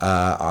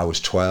 I was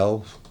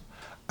 12,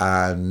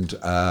 and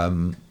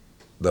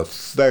the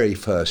very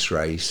first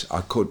race,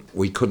 I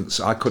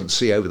couldn't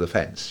see over the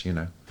fence, you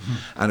know.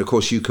 And of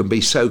course, you can be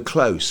so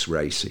close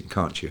racing,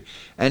 can't you?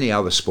 Any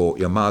other sport,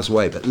 you're miles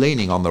away, but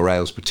leaning on the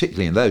rails,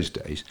 particularly in those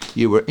days,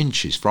 you were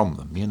inches from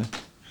them, you know.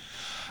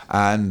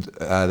 And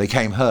they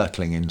came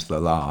hurtling into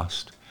the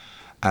last,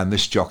 and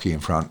this jockey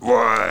in front,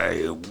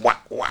 whack,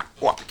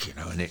 whack, whack, you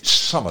know, and it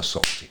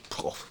somersaulted,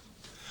 poof,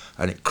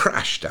 and it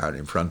crashed down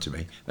in front of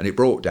me, and it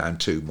brought down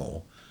two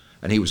more,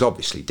 and he was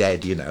obviously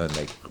dead, you know, and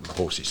the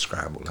horses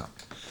scrambled up.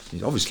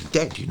 He's obviously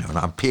dead, you know, and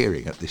I'm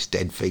peering at this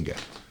dead figure.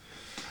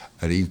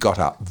 And he got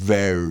up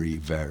very,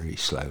 very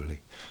slowly,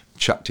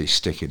 chucked his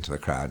stick into the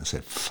crowd and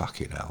said,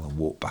 "Fucking hell," and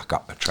walked back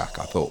up the track.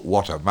 I thought,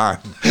 what a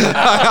man.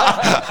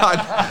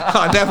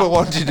 I never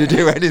wanted to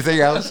do anything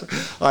else.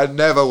 I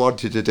never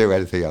wanted to do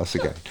anything else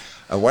again.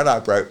 And when I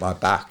broke my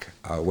back,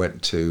 I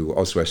went to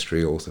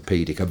Oswestry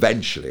Orthopaedic.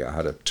 Eventually, I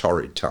had a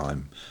torrid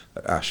time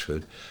at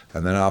Ashford.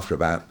 And then after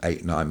about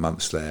 8-9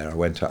 months there, I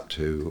went up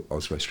to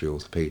Oswestry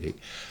Orthopaedic.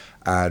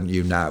 And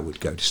you now would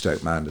go to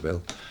Stoke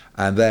Mandeville.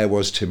 And there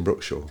was Tim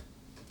Brookshaw.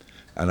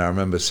 And I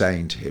remember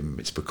saying to him,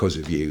 it's because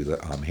of you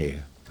that I'm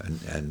here.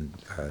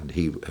 And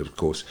he, of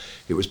course,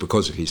 it was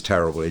because of his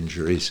terrible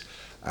injuries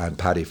and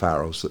Paddy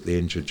Farrell's that the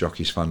Injured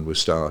Jockeys Fund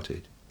was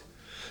started.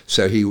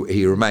 So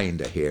he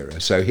remained a hero.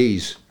 So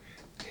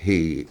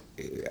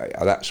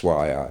that's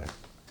why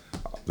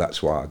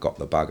I got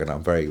the bug, and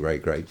I'm very, very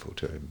grateful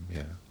to him.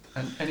 Yeah.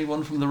 And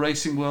anyone from the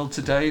racing world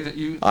today that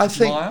you I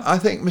admire?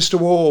 think Mr.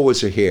 Waugh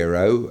was a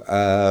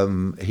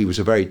hero. He was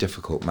a very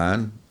difficult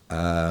man.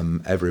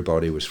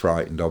 Everybody was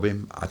frightened of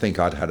him. I think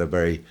I'd had a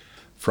very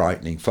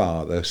frightening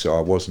father, so I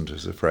wasn't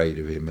as afraid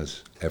of him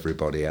as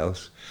everybody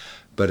else.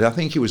 But I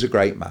think he was a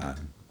great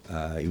man.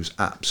 He was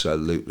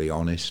absolutely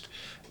honest.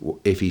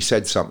 If he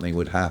said something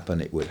would happen,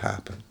 it would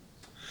happen.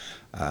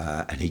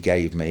 And he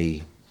gave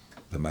me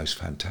the most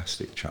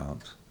fantastic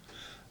chance.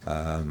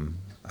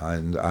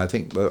 And I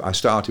think I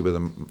started with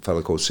a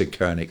fellow called Sid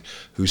Koenig,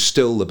 who's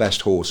still the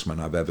best horseman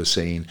I've ever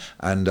seen,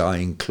 and I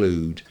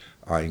include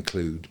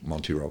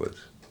Monty Roberts.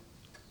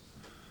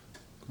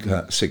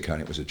 Sid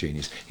Koenig was a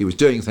genius. He was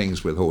doing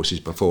things with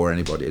horses before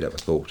anybody had ever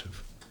thought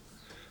of.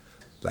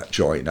 That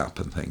join up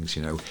and things,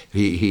 you know.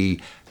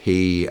 We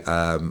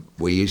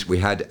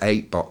had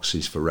 8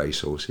 boxes for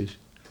racehorses,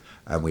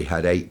 and we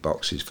had 8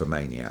 boxes for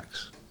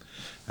maniacs.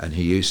 And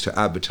he used to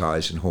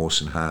advertise in Horse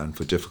and Hound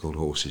for difficult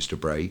horses to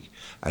break,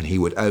 and he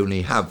would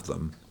only have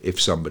them if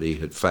somebody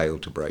had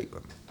failed to break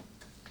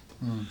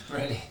them.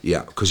 Really?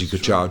 Yeah, because he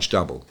could charge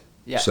double.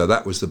 Yeah. So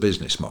that was the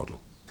business model.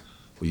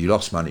 Well, you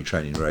lost money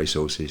training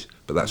racehorses,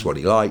 but that's what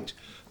he liked,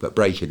 but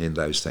breaking in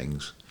those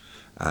things.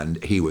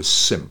 And he was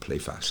simply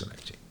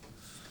fascinating.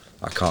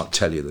 I can't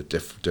tell you the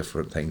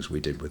different things we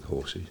did with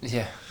horses.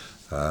 Yeah.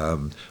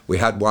 We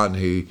had one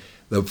who,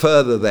 the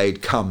further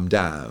they'd come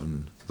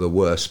down, the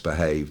worse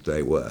behaved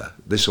they were.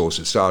 This horse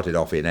had started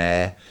off in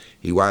Ayr,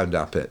 he wound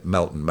up at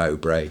Melton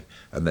Mowbray,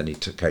 and then he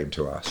came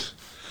to us.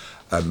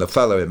 And the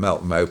fellow in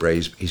Melton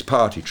Mowbray, his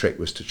party trick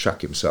was to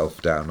chuck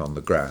himself down on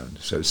the ground.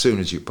 So as soon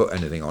as you put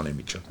anything on him,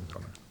 he'd chuck it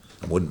on him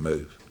and wouldn't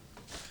move.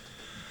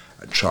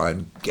 And try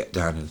and get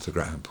down into the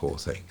ground, poor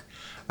thing.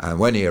 And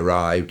when he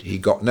arrived, he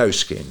got no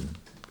skin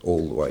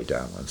all the way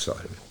down one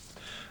side of him.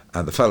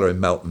 And the fellow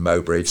in Melton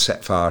Mowbray had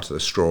set fire to the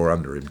straw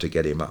under him to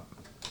get him up.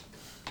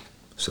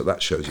 So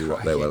that shows you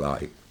what they were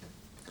like.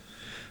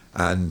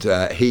 And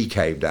he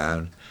came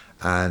down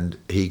and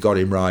he got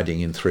him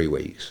riding in 3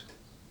 weeks.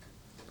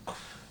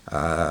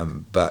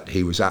 But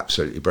he was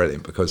absolutely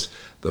brilliant, because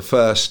the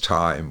first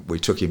time we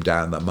took him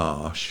down the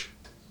marsh,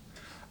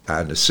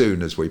 and as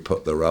soon as we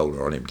put the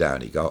roller on him,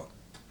 down he got.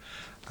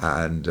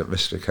 And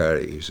Mr.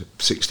 Curry, he was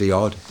 60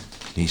 odd,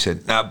 he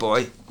said, "Now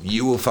boy,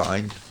 you will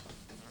find,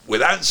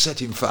 without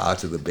setting fire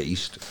to the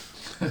beast,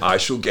 I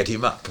shall get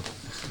him up."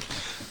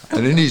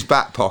 And in his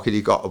back pocket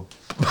he got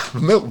a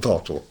milk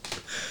bottle,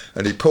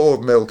 and he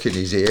poured milk in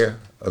his ear,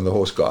 and the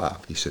horse got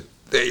up. He said,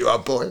 "There you are,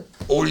 boy,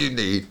 all you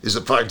need is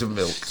a pint of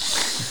milk."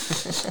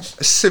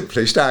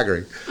 Simply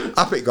staggering.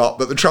 Up it got,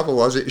 but the trouble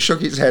was it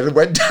shook its head and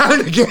went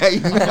down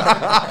again.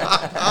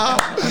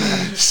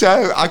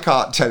 So I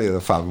can't tell you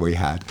the fun we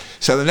had.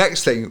 So the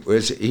next thing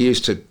was he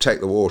used to take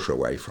the water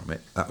away from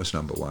it. That was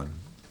number one.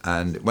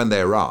 And when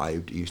they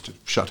arrived, he used to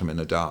shut them in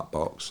a dark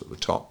box at the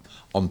top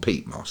on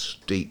peat moss,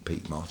 deep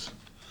peat moss,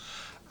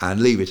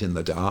 and leave it in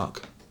the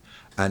dark,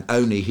 and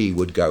only he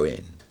would go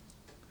in.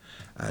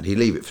 And he'd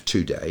leave it for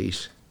 2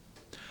 days.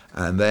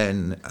 And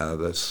then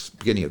the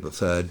beginning of the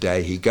 3rd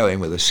day, he'd go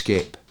in with a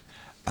skip,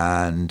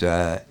 and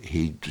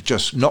he'd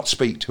just not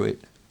speak to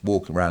it,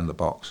 walk around the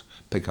box,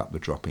 pick up the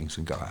droppings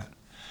and go out.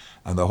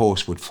 And the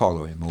horse would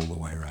follow him all the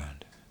way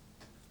around,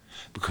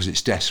 because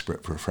it's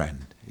desperate for a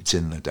friend. It's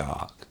in the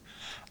dark.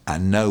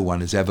 And no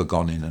one has ever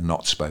gone in and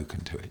not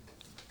spoken to it.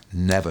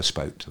 Never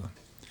spoke to them.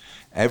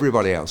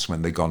 Everybody else,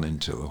 when they'd gone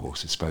into the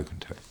horse, had spoken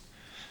to it.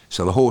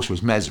 So the horse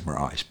was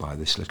mesmerised by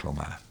this little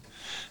man.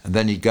 And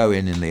then he'd go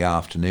in the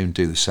afternoon,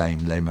 do the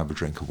same, let him have a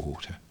drink of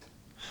water.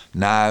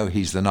 Now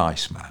he's the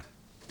nice man.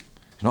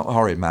 He's not the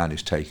horrid man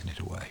who's taken it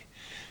away.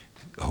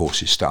 The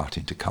horse is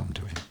starting to come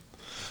to him.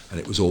 And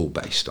it was all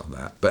based on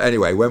that. But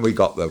anyway, when we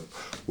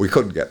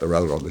couldn't get the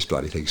roller on this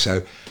bloody thing.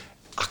 So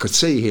I could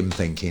see him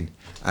thinking,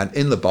 and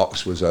in the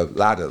box was a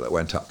ladder that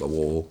went up the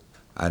wall.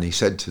 And he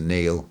said to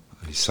Neil,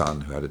 his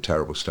son, who had a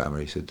terrible stammer,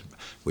 he said,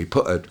 we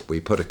put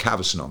a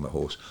cavesson on the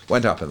horse,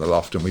 went up in the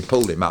loft, and we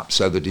pulled him up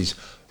so that his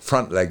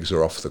front legs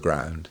are off the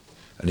ground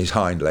and his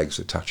hind legs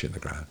are touching the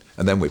ground.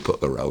 And then we put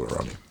the roller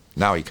on him.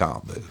 Now he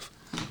can't move.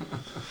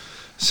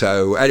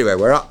 So anyway,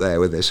 we're up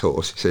there with this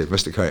horse. He says,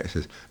 Mr. Curry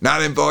says, "Now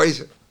then,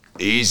 boys,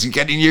 he's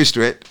getting used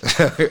to it."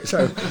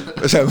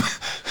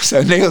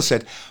 So Neil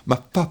said, "My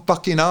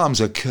fucking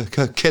arms are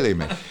killing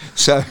me."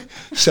 So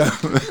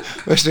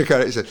Mr.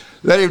 Curry said,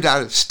 "Let him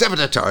down, step at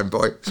a time,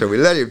 boy." So we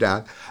let him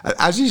down, and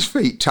as his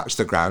feet touched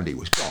the ground, he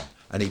was gone.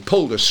 and he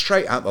pulled us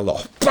straight out the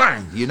loft.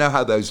 Bang! You know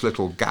how those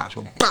little gaps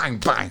were? Bang,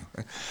 bang!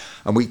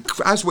 And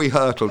as we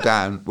hurtled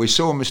down, we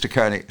saw Mr.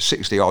 Koenig,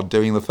 60-odd,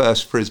 doing the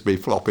first Frisbee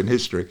flop in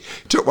history.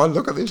 He took one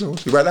look at this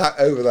horse. He went out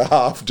over the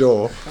half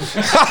door. He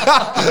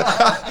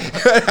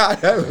went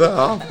out over the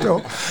half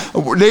door.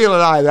 And Neil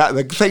and I,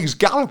 the thing's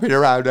galloping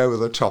around over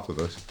the top of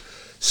us.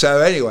 So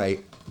anyway,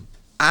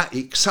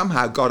 he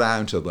somehow got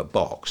out of the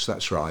box,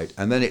 that's right,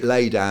 and then it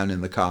lay down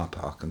in the car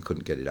park and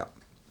couldn't get it up.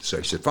 So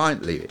he said,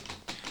 fine, leave it.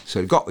 So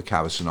he got the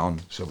cavesson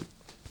on, so we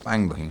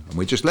banged the thing, and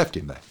we just left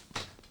him there.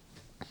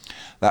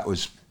 That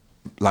was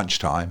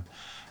lunchtime,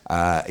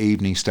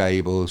 evening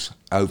stables,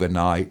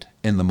 overnight,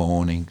 in the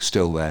morning,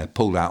 still there,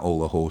 pulled out all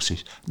the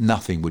horses.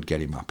 Nothing would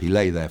get him up. He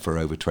lay there for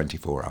over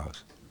 24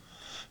 hours.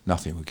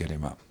 Nothing would get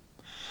him up.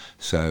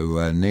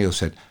 So Neil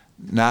said,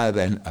 now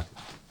then,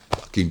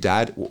 fucking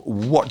Dad,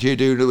 what do you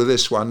do with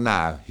this one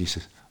now? He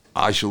says,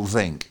 I shall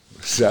think.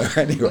 So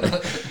anyway,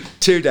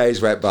 2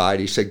 days went by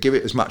and he said, give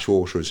it as much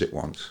water as it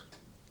wants.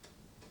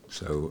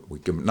 So we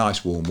give them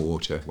nice warm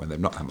water when they've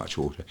not had much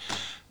water.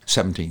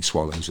 17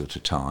 swallows at a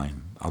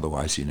time,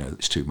 otherwise,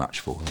 it's too much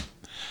for them.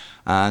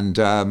 And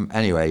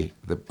anyway,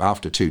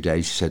 after 2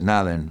 days, he said,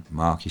 now then,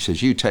 Mark, he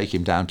says, you take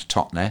him down to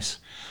Totnes,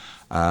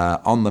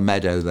 on the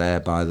meadow there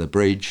by the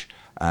bridge,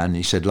 and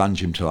he said,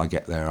 lunge him till I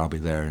get there, I'll be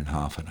there in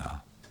half an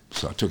hour.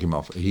 So I took him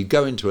off. He'd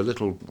go into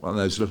one of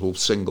those little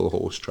single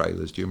horse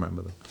trailers, do you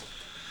remember them?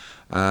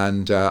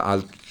 And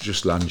I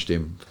just lunged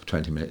him for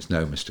 20 minutes.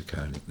 No, Mr.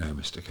 Koenig, no,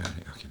 Mr.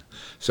 Koenig.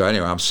 So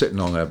anyway, I'm sitting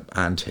on an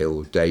anthill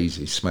with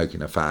Daisy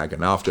smoking a fag,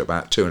 and after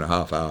about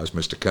 2.5 hours,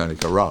 Mr.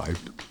 Koenig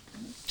arrived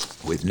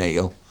with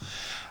Neil,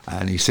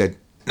 and he said,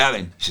 now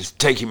then, he says,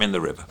 take him in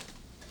the river.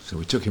 So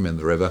we took him in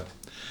the river,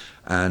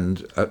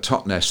 and at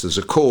Totnes there's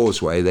a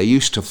causeway. They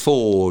used to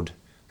ford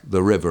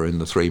the river in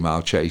the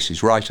 3-mile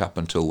chases right up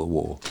until the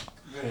war.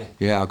 Really?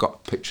 Yeah, I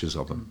got pictures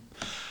of him.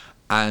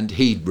 And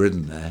he'd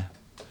ridden there.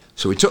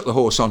 So we took the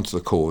horse onto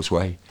the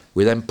causeway.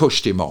 We then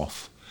pushed him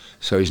off.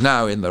 So he's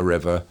now in the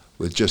river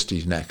with just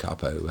his neck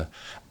up over.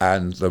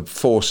 And the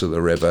force of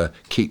the river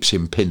keeps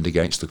him pinned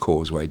against the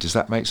causeway. Does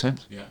that make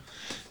sense? Yeah.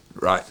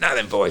 Right, now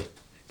then, boy,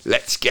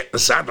 let's get the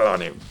saddle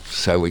on him.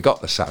 So we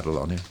got the saddle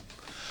on him.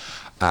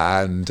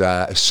 And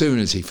as soon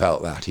as he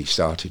felt that, he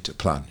started to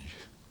plunge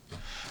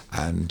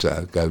and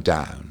go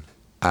down.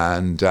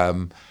 And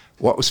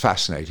what was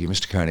fascinating,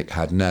 Mr. Koenig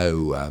had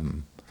no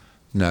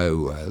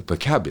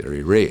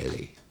vocabulary,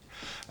 really.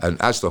 And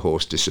as the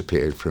horse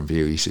disappeared from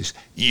view, he says,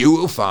 you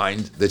will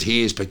find that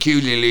he is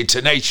peculiarly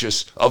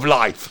tenacious of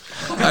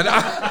life. And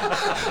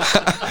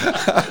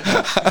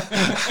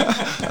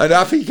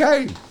up he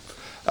came.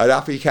 And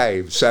up he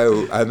came.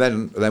 So, and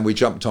then we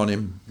jumped on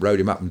him,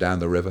 rode him up and down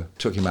the river,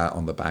 took him out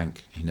on the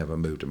bank. He never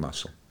moved a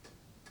muscle.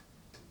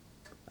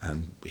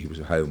 And he was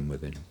home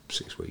within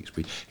 6 weeks.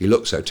 He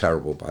looked so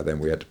terrible by then,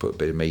 we had to put a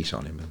bit of meat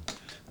on him,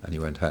 and he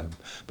went home.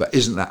 But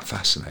isn't that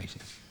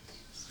fascinating?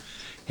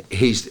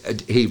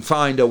 He'd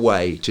find a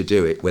way to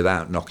do it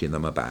without knocking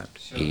them about.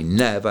 Sure. He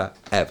never,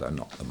 ever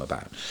knocked them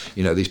about.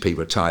 These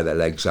people tie their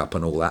legs up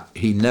and all that.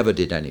 He never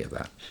did any of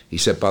that. He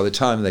said, by the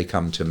time they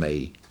come to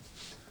me,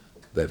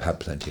 they've had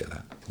plenty of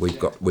that.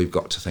 We've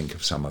got to think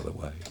of some other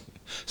way.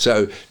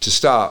 So to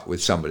start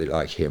with somebody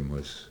like him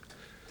was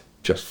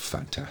just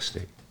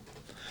fantastic.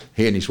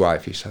 He and his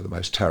wife used to have the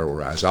most terrible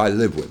rows. I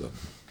lived with them.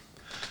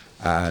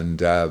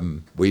 And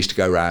we used to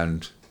go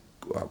round,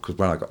 because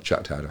when I got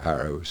chucked out of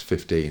Harrow, I was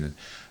 15,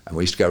 and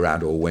we used to go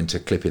around all winter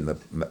clipping the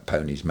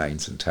ponies'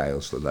 manes and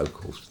tails, the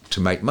locals, to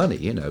make money,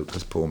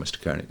 because poor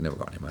Mr. Koenig never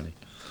got any money.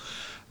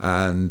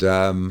 And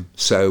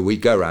so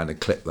we'd go around and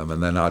clip them,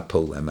 and then I'd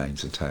pull their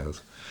manes and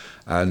tails.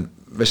 And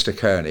Mr.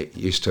 Koenig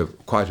used to,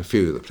 quite a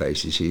few of the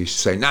places, he used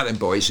to say, now then,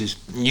 boys,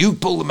 you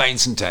pull the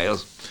manes and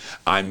tails,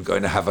 I'm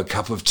going to have a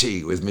cup of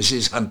tea with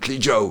Mrs.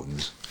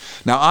 Huntley-Jones.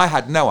 Now, I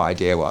had no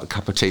idea what a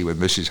cup of tea with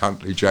Mrs.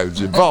 Huntley-Jones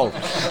involved.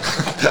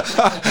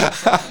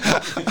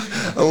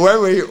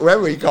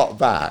 when we got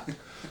back,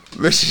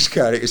 Mrs.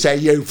 Koenig would say,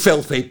 you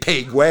filthy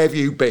pig, where have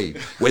you been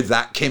with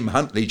that Kim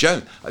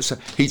Huntley-Jones?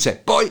 He'd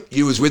say, boy,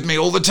 you was with me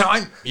all the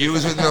time? You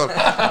was with me all the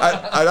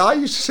time? And I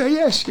used to say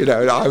yes, and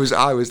I was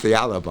the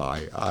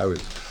alibi. I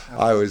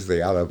was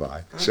the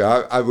alibi.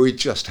 So we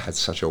just had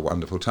such a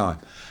wonderful time.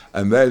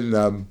 And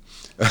then...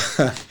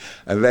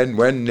 and then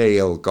when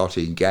Neil got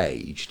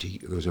engaged,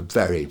 there was a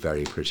very,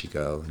 very pretty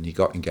girl, and he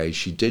got engaged.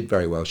 She did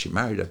very well. She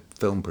married a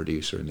film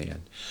producer in the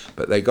end.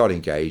 But they got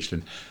engaged,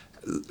 and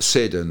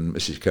Sid and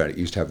Mrs. Koenig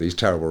used to have these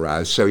terrible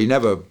rows, so he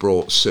never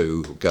brought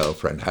Sue,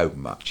 girlfriend,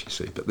 home much, you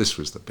see. But this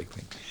was the big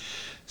thing.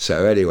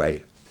 So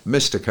anyway,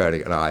 Mr.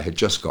 Koenig and I had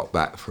just got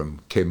back from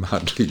Kim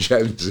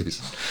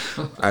Huntley-Jones's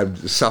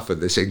and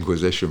suffered this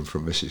inquisition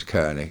from Mrs.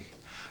 Koenig,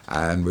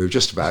 and we were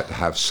just about to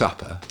have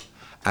supper.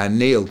 And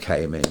Neil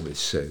came in with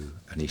Sue,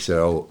 and he said,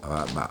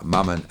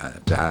 Mum and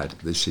Dad,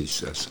 this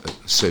is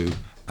Sue,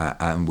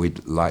 and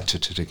we'd like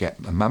to get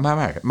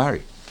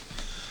married.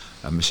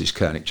 And Mrs.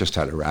 Koenig just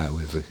had a row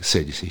with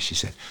Sid. She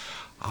said,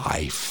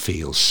 I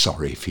feel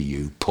sorry for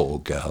you, poor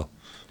girl.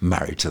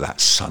 married to that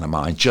son of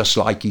mine, just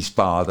like his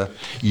father.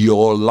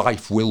 Your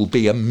life will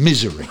be a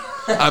misery.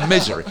 A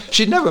misery.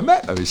 She'd never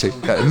met him, you see.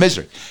 A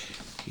misery.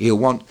 He'll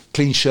want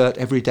clean shirt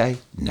every day,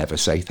 never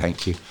say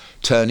thank you.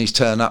 Turn his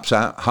turn-ups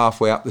out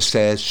halfway up the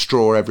stairs,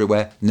 straw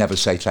everywhere, never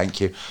say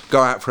thank you.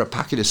 Go out for a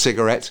packet of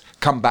cigarettes,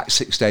 come back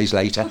 6 days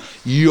later,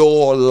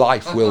 your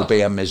life will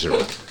be a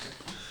misery.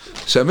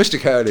 So Mr.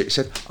 Koenig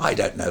said, I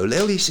don't know,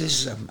 Lil. He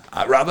says,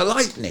 I rather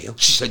like Neil.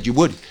 She said, you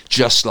would,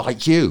 just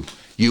like you.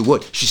 You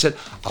would. She said,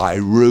 I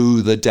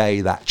rue the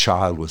day that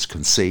child was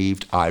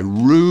conceived. I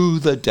rue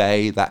the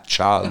day that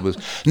child was...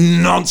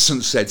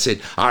 Nonsense, said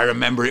Sid. I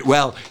remember it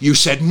well. You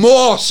said,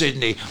 more,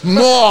 Sidney.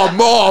 More.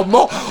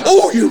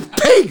 Oh, you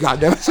pig. I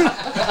never said...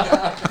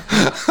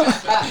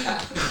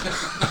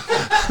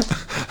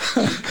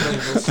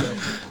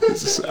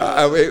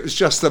 It was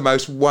just the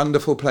most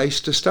wonderful place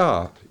to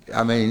start.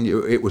 I mean,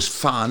 it was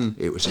fun,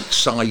 it was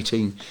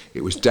exciting,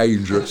 it was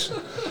dangerous.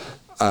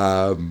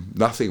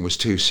 Nothing was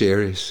too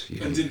serious.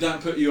 And did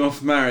that put you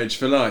off marriage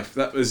for life?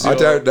 That was I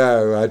don't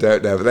know.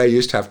 But they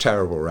used to have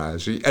terrible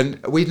rows. And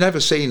we'd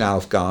never seen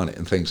Alf Garnett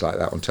and things like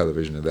that on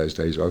television in those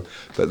days.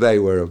 But they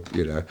were,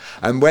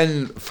 And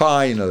when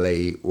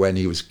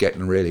he was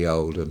getting really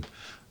old, and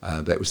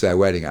that was their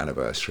wedding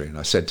anniversary, and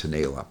I said to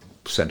Neil, I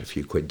sent a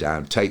few quid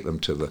down, take them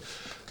to the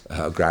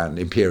Grand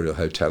Imperial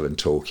Hotel in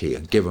Torquay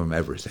and give them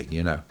everything,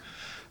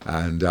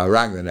 And I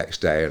rang the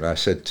next day and I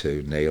said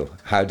to Neil,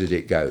 how did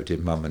it go?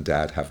 Did Mum and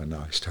Dad have a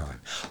nice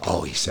time?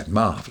 Oh, he said,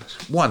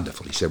 marvellous,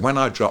 wonderful. He said, when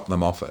I dropped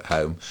them off at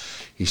home,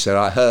 he said,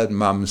 I heard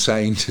Mum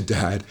saying to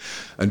Dad,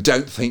 and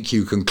don't think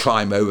you can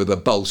climb over the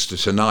bolster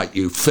tonight,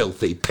 you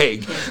filthy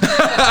pig.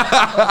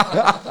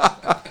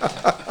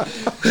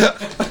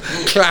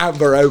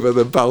 Clamber over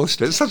the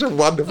bolster. It's such a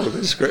wonderful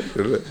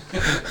description, isn't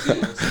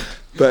it?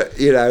 But,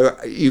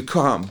 you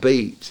can't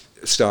beat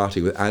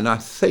starting with, and I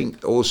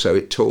think also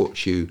it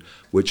taught you,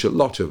 which a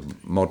lot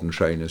of modern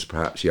trainers,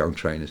 perhaps young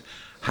trainers,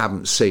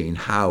 haven't seen,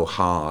 how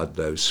hard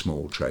those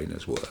small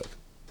trainers work.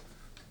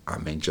 I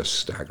mean, just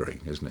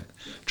staggering, isn't it?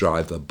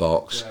 Drive the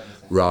box,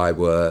 rye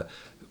work,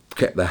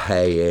 get the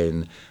hay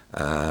in,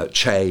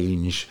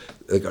 change.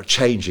 They've got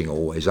changing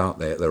always, aren't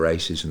they, at the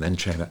races, and then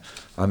train.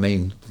 I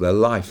mean, the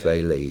life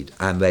they lead,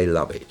 and they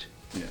love it.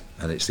 Yeah.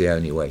 And it's the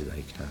only way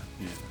they can.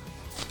 Yeah.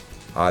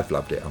 I've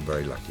loved it. I'm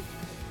very lucky.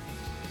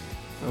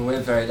 Well, we're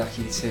very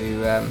lucky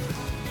to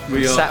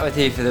sat with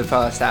you for the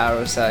past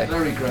hour or so.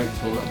 Very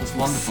grateful. That was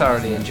wonderful.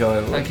 Thoroughly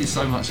enjoyable. Thank you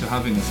so much for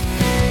having us.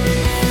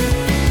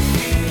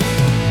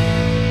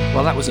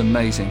 Well, that was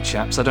amazing,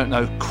 chaps. I don't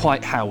know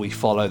quite how we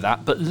follow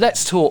that, but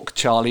let's talk,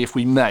 Charlie, if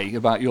we may,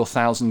 about your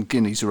 1,000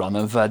 Guineas run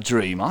of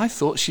Dream. I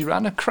thought she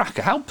ran a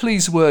cracker. How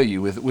pleased were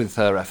you with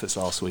her efforts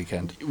last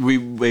weekend?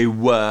 We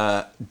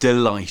were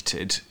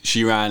delighted.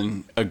 She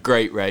ran a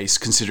great race,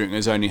 considering it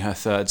was only her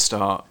third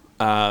start.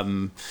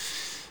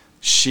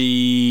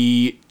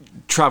 She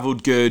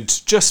travelled good,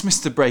 just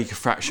missed the break a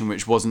fraction,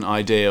 which wasn't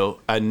ideal,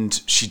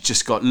 and she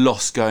just got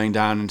lost going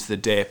down into the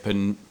dip,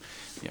 and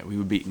we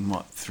were beaten,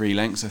 3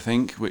 lengths, I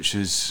think, which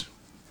was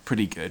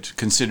pretty good,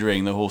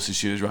 considering the horses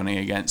she was running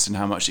against and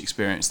how much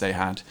experience they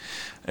had.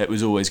 It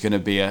was always going to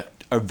be a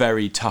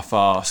very tough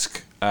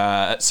ask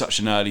at such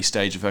an early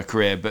stage of her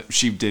career, but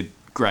she did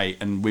great,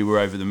 and we were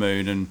over the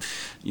moon, and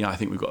I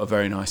think we've got a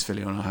very nice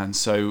filly on our hands,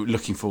 so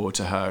looking forward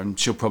to her, and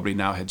she'll probably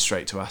now head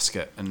straight to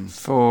Ascot. And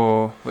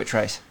for which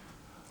race?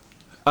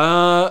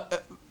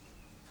 The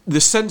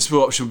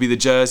sensible option would be the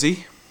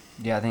Jersey.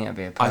 Yeah, I think that'd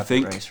be a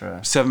perfect race for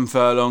her. 7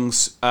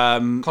 furlongs.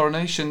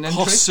 Coronation entry?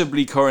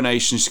 Possibly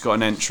Coronation, she's got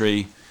an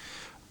entry.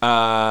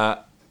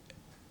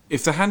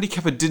 If the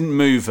handicapper didn't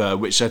move her,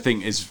 which I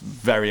think is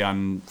very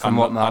From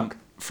what mark?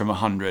 From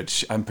 100,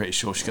 I'm pretty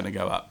sure she's going to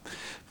go up.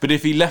 But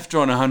if he left her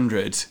on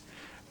 100,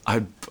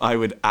 I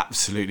would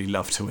absolutely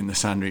love to win the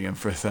Sandringham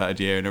for a third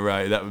year in a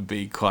row. That would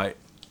be quite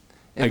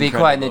It'd incredible. be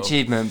quite an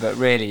achievement, but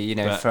really,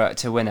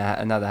 to win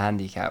another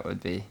handicap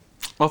would be...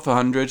 Off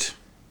 100.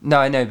 No,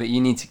 I know, but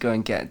you need to go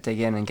and dig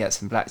in and get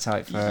some black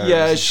type for her.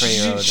 Yeah,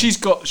 she's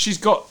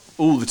got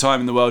all the time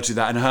in the world to do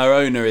that, and her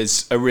owner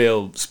is a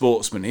real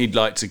sportsman. He'd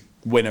like to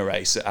win a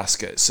race at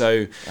Ascot,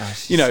 so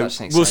we'll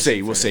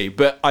see.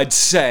 But I'd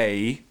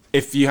say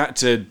if you had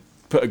to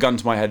put a gun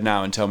to my head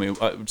now and tell me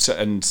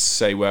and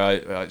say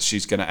where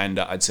she's going to end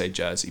up, I'd say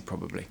Jersey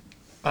probably.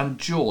 And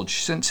George,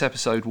 since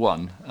episode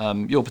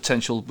 1, your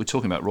potential, we're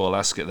talking about Royal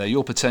Ascot there,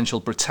 your potential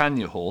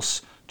Britannia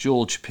horse,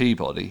 George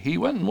Peabody, he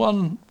went and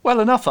won well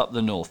enough up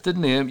the north,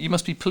 didn't he? You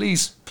must be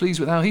pleased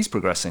with how he's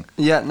progressing.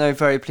 Yeah, no,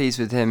 very pleased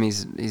with him.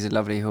 He's a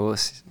lovely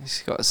horse.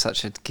 He's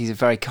a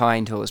very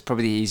kind horse,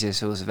 probably the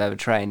easiest horse I've ever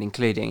trained,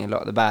 including a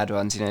lot of the bad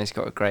ones. He's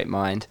got a great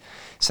mind.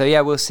 So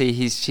yeah, we'll see.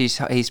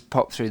 He's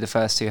popped through the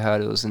first 2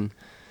 hurdles and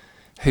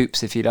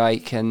hoops, if you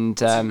like, and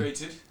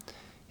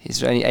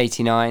he's only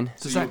 89.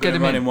 Does that get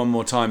him in one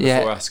more time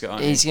before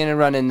Ascot? He's going to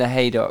run in the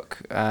Haydock.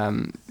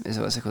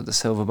 What's it called? The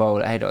Silver Bowl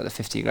at Haydock, the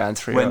 50 grand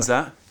 3. When's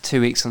that?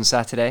 2 weeks on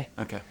Saturday.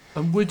 Okay.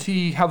 And would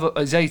he have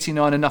is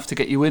 89 enough to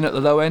get you in at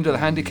the low end of the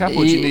handicap,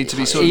 or do you need to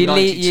be sort of you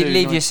 92? You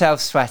leave 90? yourself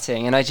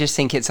sweating, and I just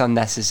think it's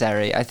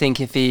unnecessary. I think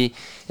if he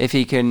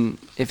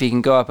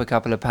can go up a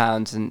couple of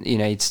pounds, and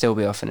he'd still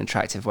be off an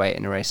attractive weight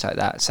in a race like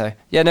that. So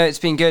yeah, no, it's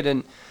been good,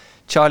 and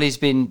Charlie's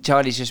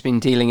just been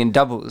dealing in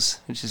doubles,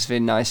 which has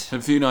been nice.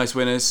 A few nice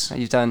winners.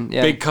 You've done,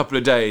 yeah. Big couple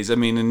of days. I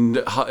mean, in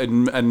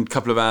a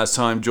couple of hours'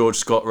 time, George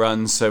Scott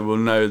runs, so we'll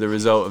know the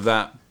result of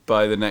that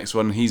by the next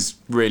one. He's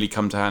really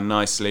come to hand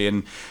nicely.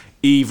 And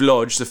Eve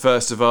Lodge, the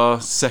first of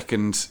our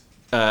second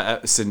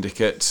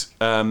syndicate,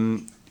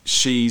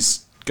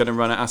 she's going to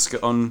run at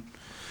Ascot on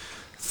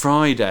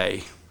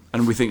Friday.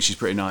 And we think she's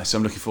pretty nice, so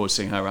I'm looking forward to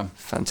seeing her run.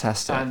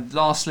 Fantastic. And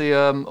lastly,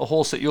 a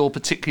horse that you're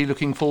particularly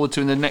looking forward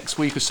to in the next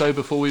week or so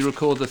before we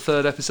record the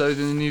third episode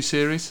in the new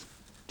series,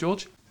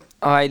 George?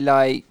 I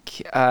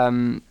like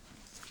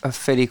a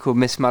filly called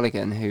Miss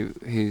Mulligan,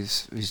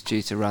 who's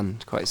due to run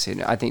quite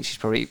soon. I think she's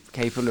probably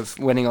capable of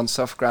winning on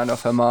soft ground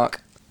off her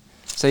mark.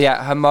 So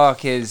yeah, her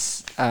mark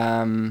is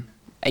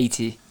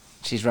 80.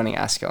 She's running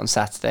at Ascot on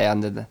Saturday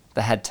under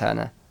the head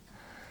turner.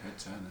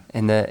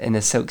 In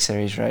the Silk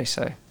Series race,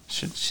 so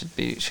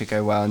should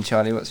go well. And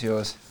Charlie, what's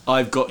yours?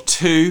 I've got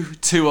two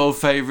old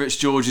favourites.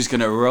 George is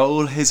going to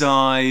roll his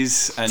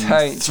eyes and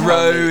Don't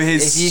throw tell me.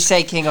 his If you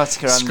say King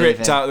Ottica, I'm script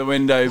leaving. out the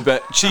window.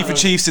 But Chief of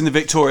Chiefs in the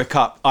Victoria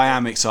Cup, I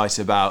am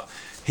excited about.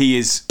 He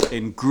is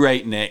in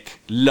great nick,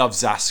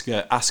 loves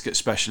Ascot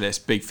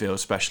specialist, big field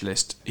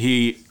specialist.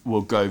 He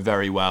will go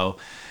very well.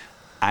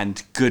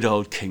 And good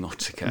old King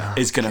Ottica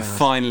is going to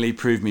finally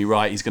prove me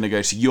right. He's going to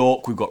go to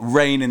York. We've got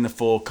rain in the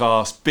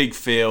forecast, big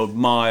field,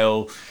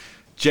 mile.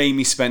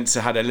 Jamie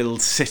Spencer had a little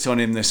sit on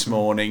him this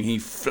morning. He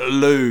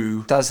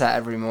flew. Does that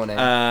every morning.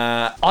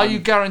 Are you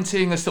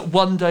guaranteeing us that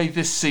one day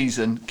this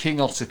season, King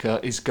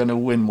Ottica is going to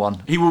win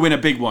one? He will win a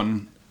big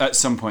one at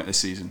some point this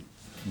season.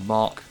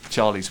 Mark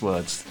Charlie's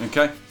words.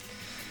 Okay?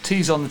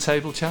 Tea's on the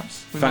table,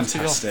 chaps. We must be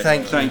off.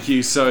 Fantastic. Thank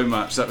you so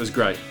much. That was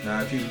great.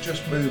 Now, if you could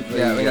just move the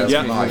Yeah, we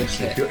gotta move lights,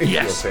 it. if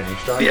you're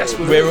finished. Yes,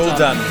 We're all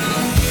done.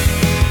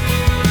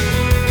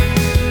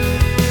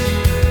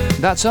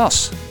 That's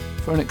us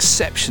for an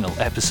exceptional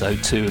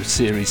episode 2 of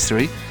Series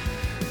 3.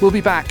 We'll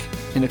be back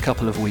in a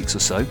couple of weeks or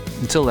so.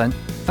 Until then,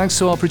 thanks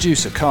to our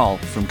producer Carl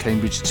from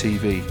Cambridge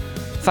TV.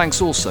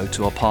 Thanks also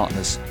to our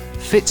partners,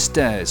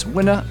 FitzDares,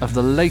 winner of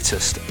the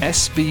latest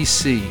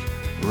SBC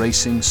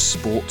Racing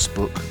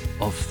Sportsbook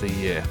of the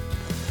Year.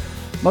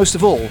 Most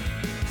of all,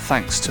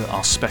 thanks to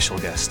our special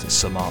guest,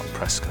 Sir Mark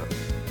Prescott.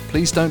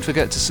 Please don't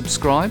forget to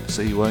subscribe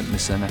so you won't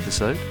miss an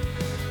episode.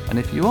 And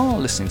if you are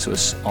listening to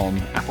us on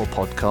Apple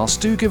Podcasts,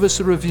 do give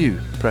us a review,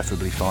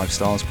 preferably 5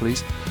 stars,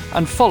 please.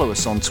 And follow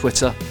us on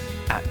Twitter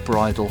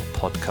 @Bridle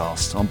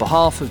Podcast. On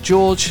behalf of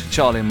George,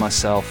 Charlie and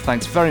myself,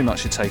 thanks very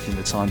much for taking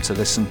the time to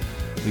listen.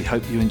 We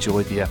hope you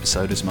enjoyed the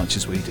episode as much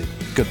as we did.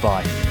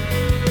 Goodbye.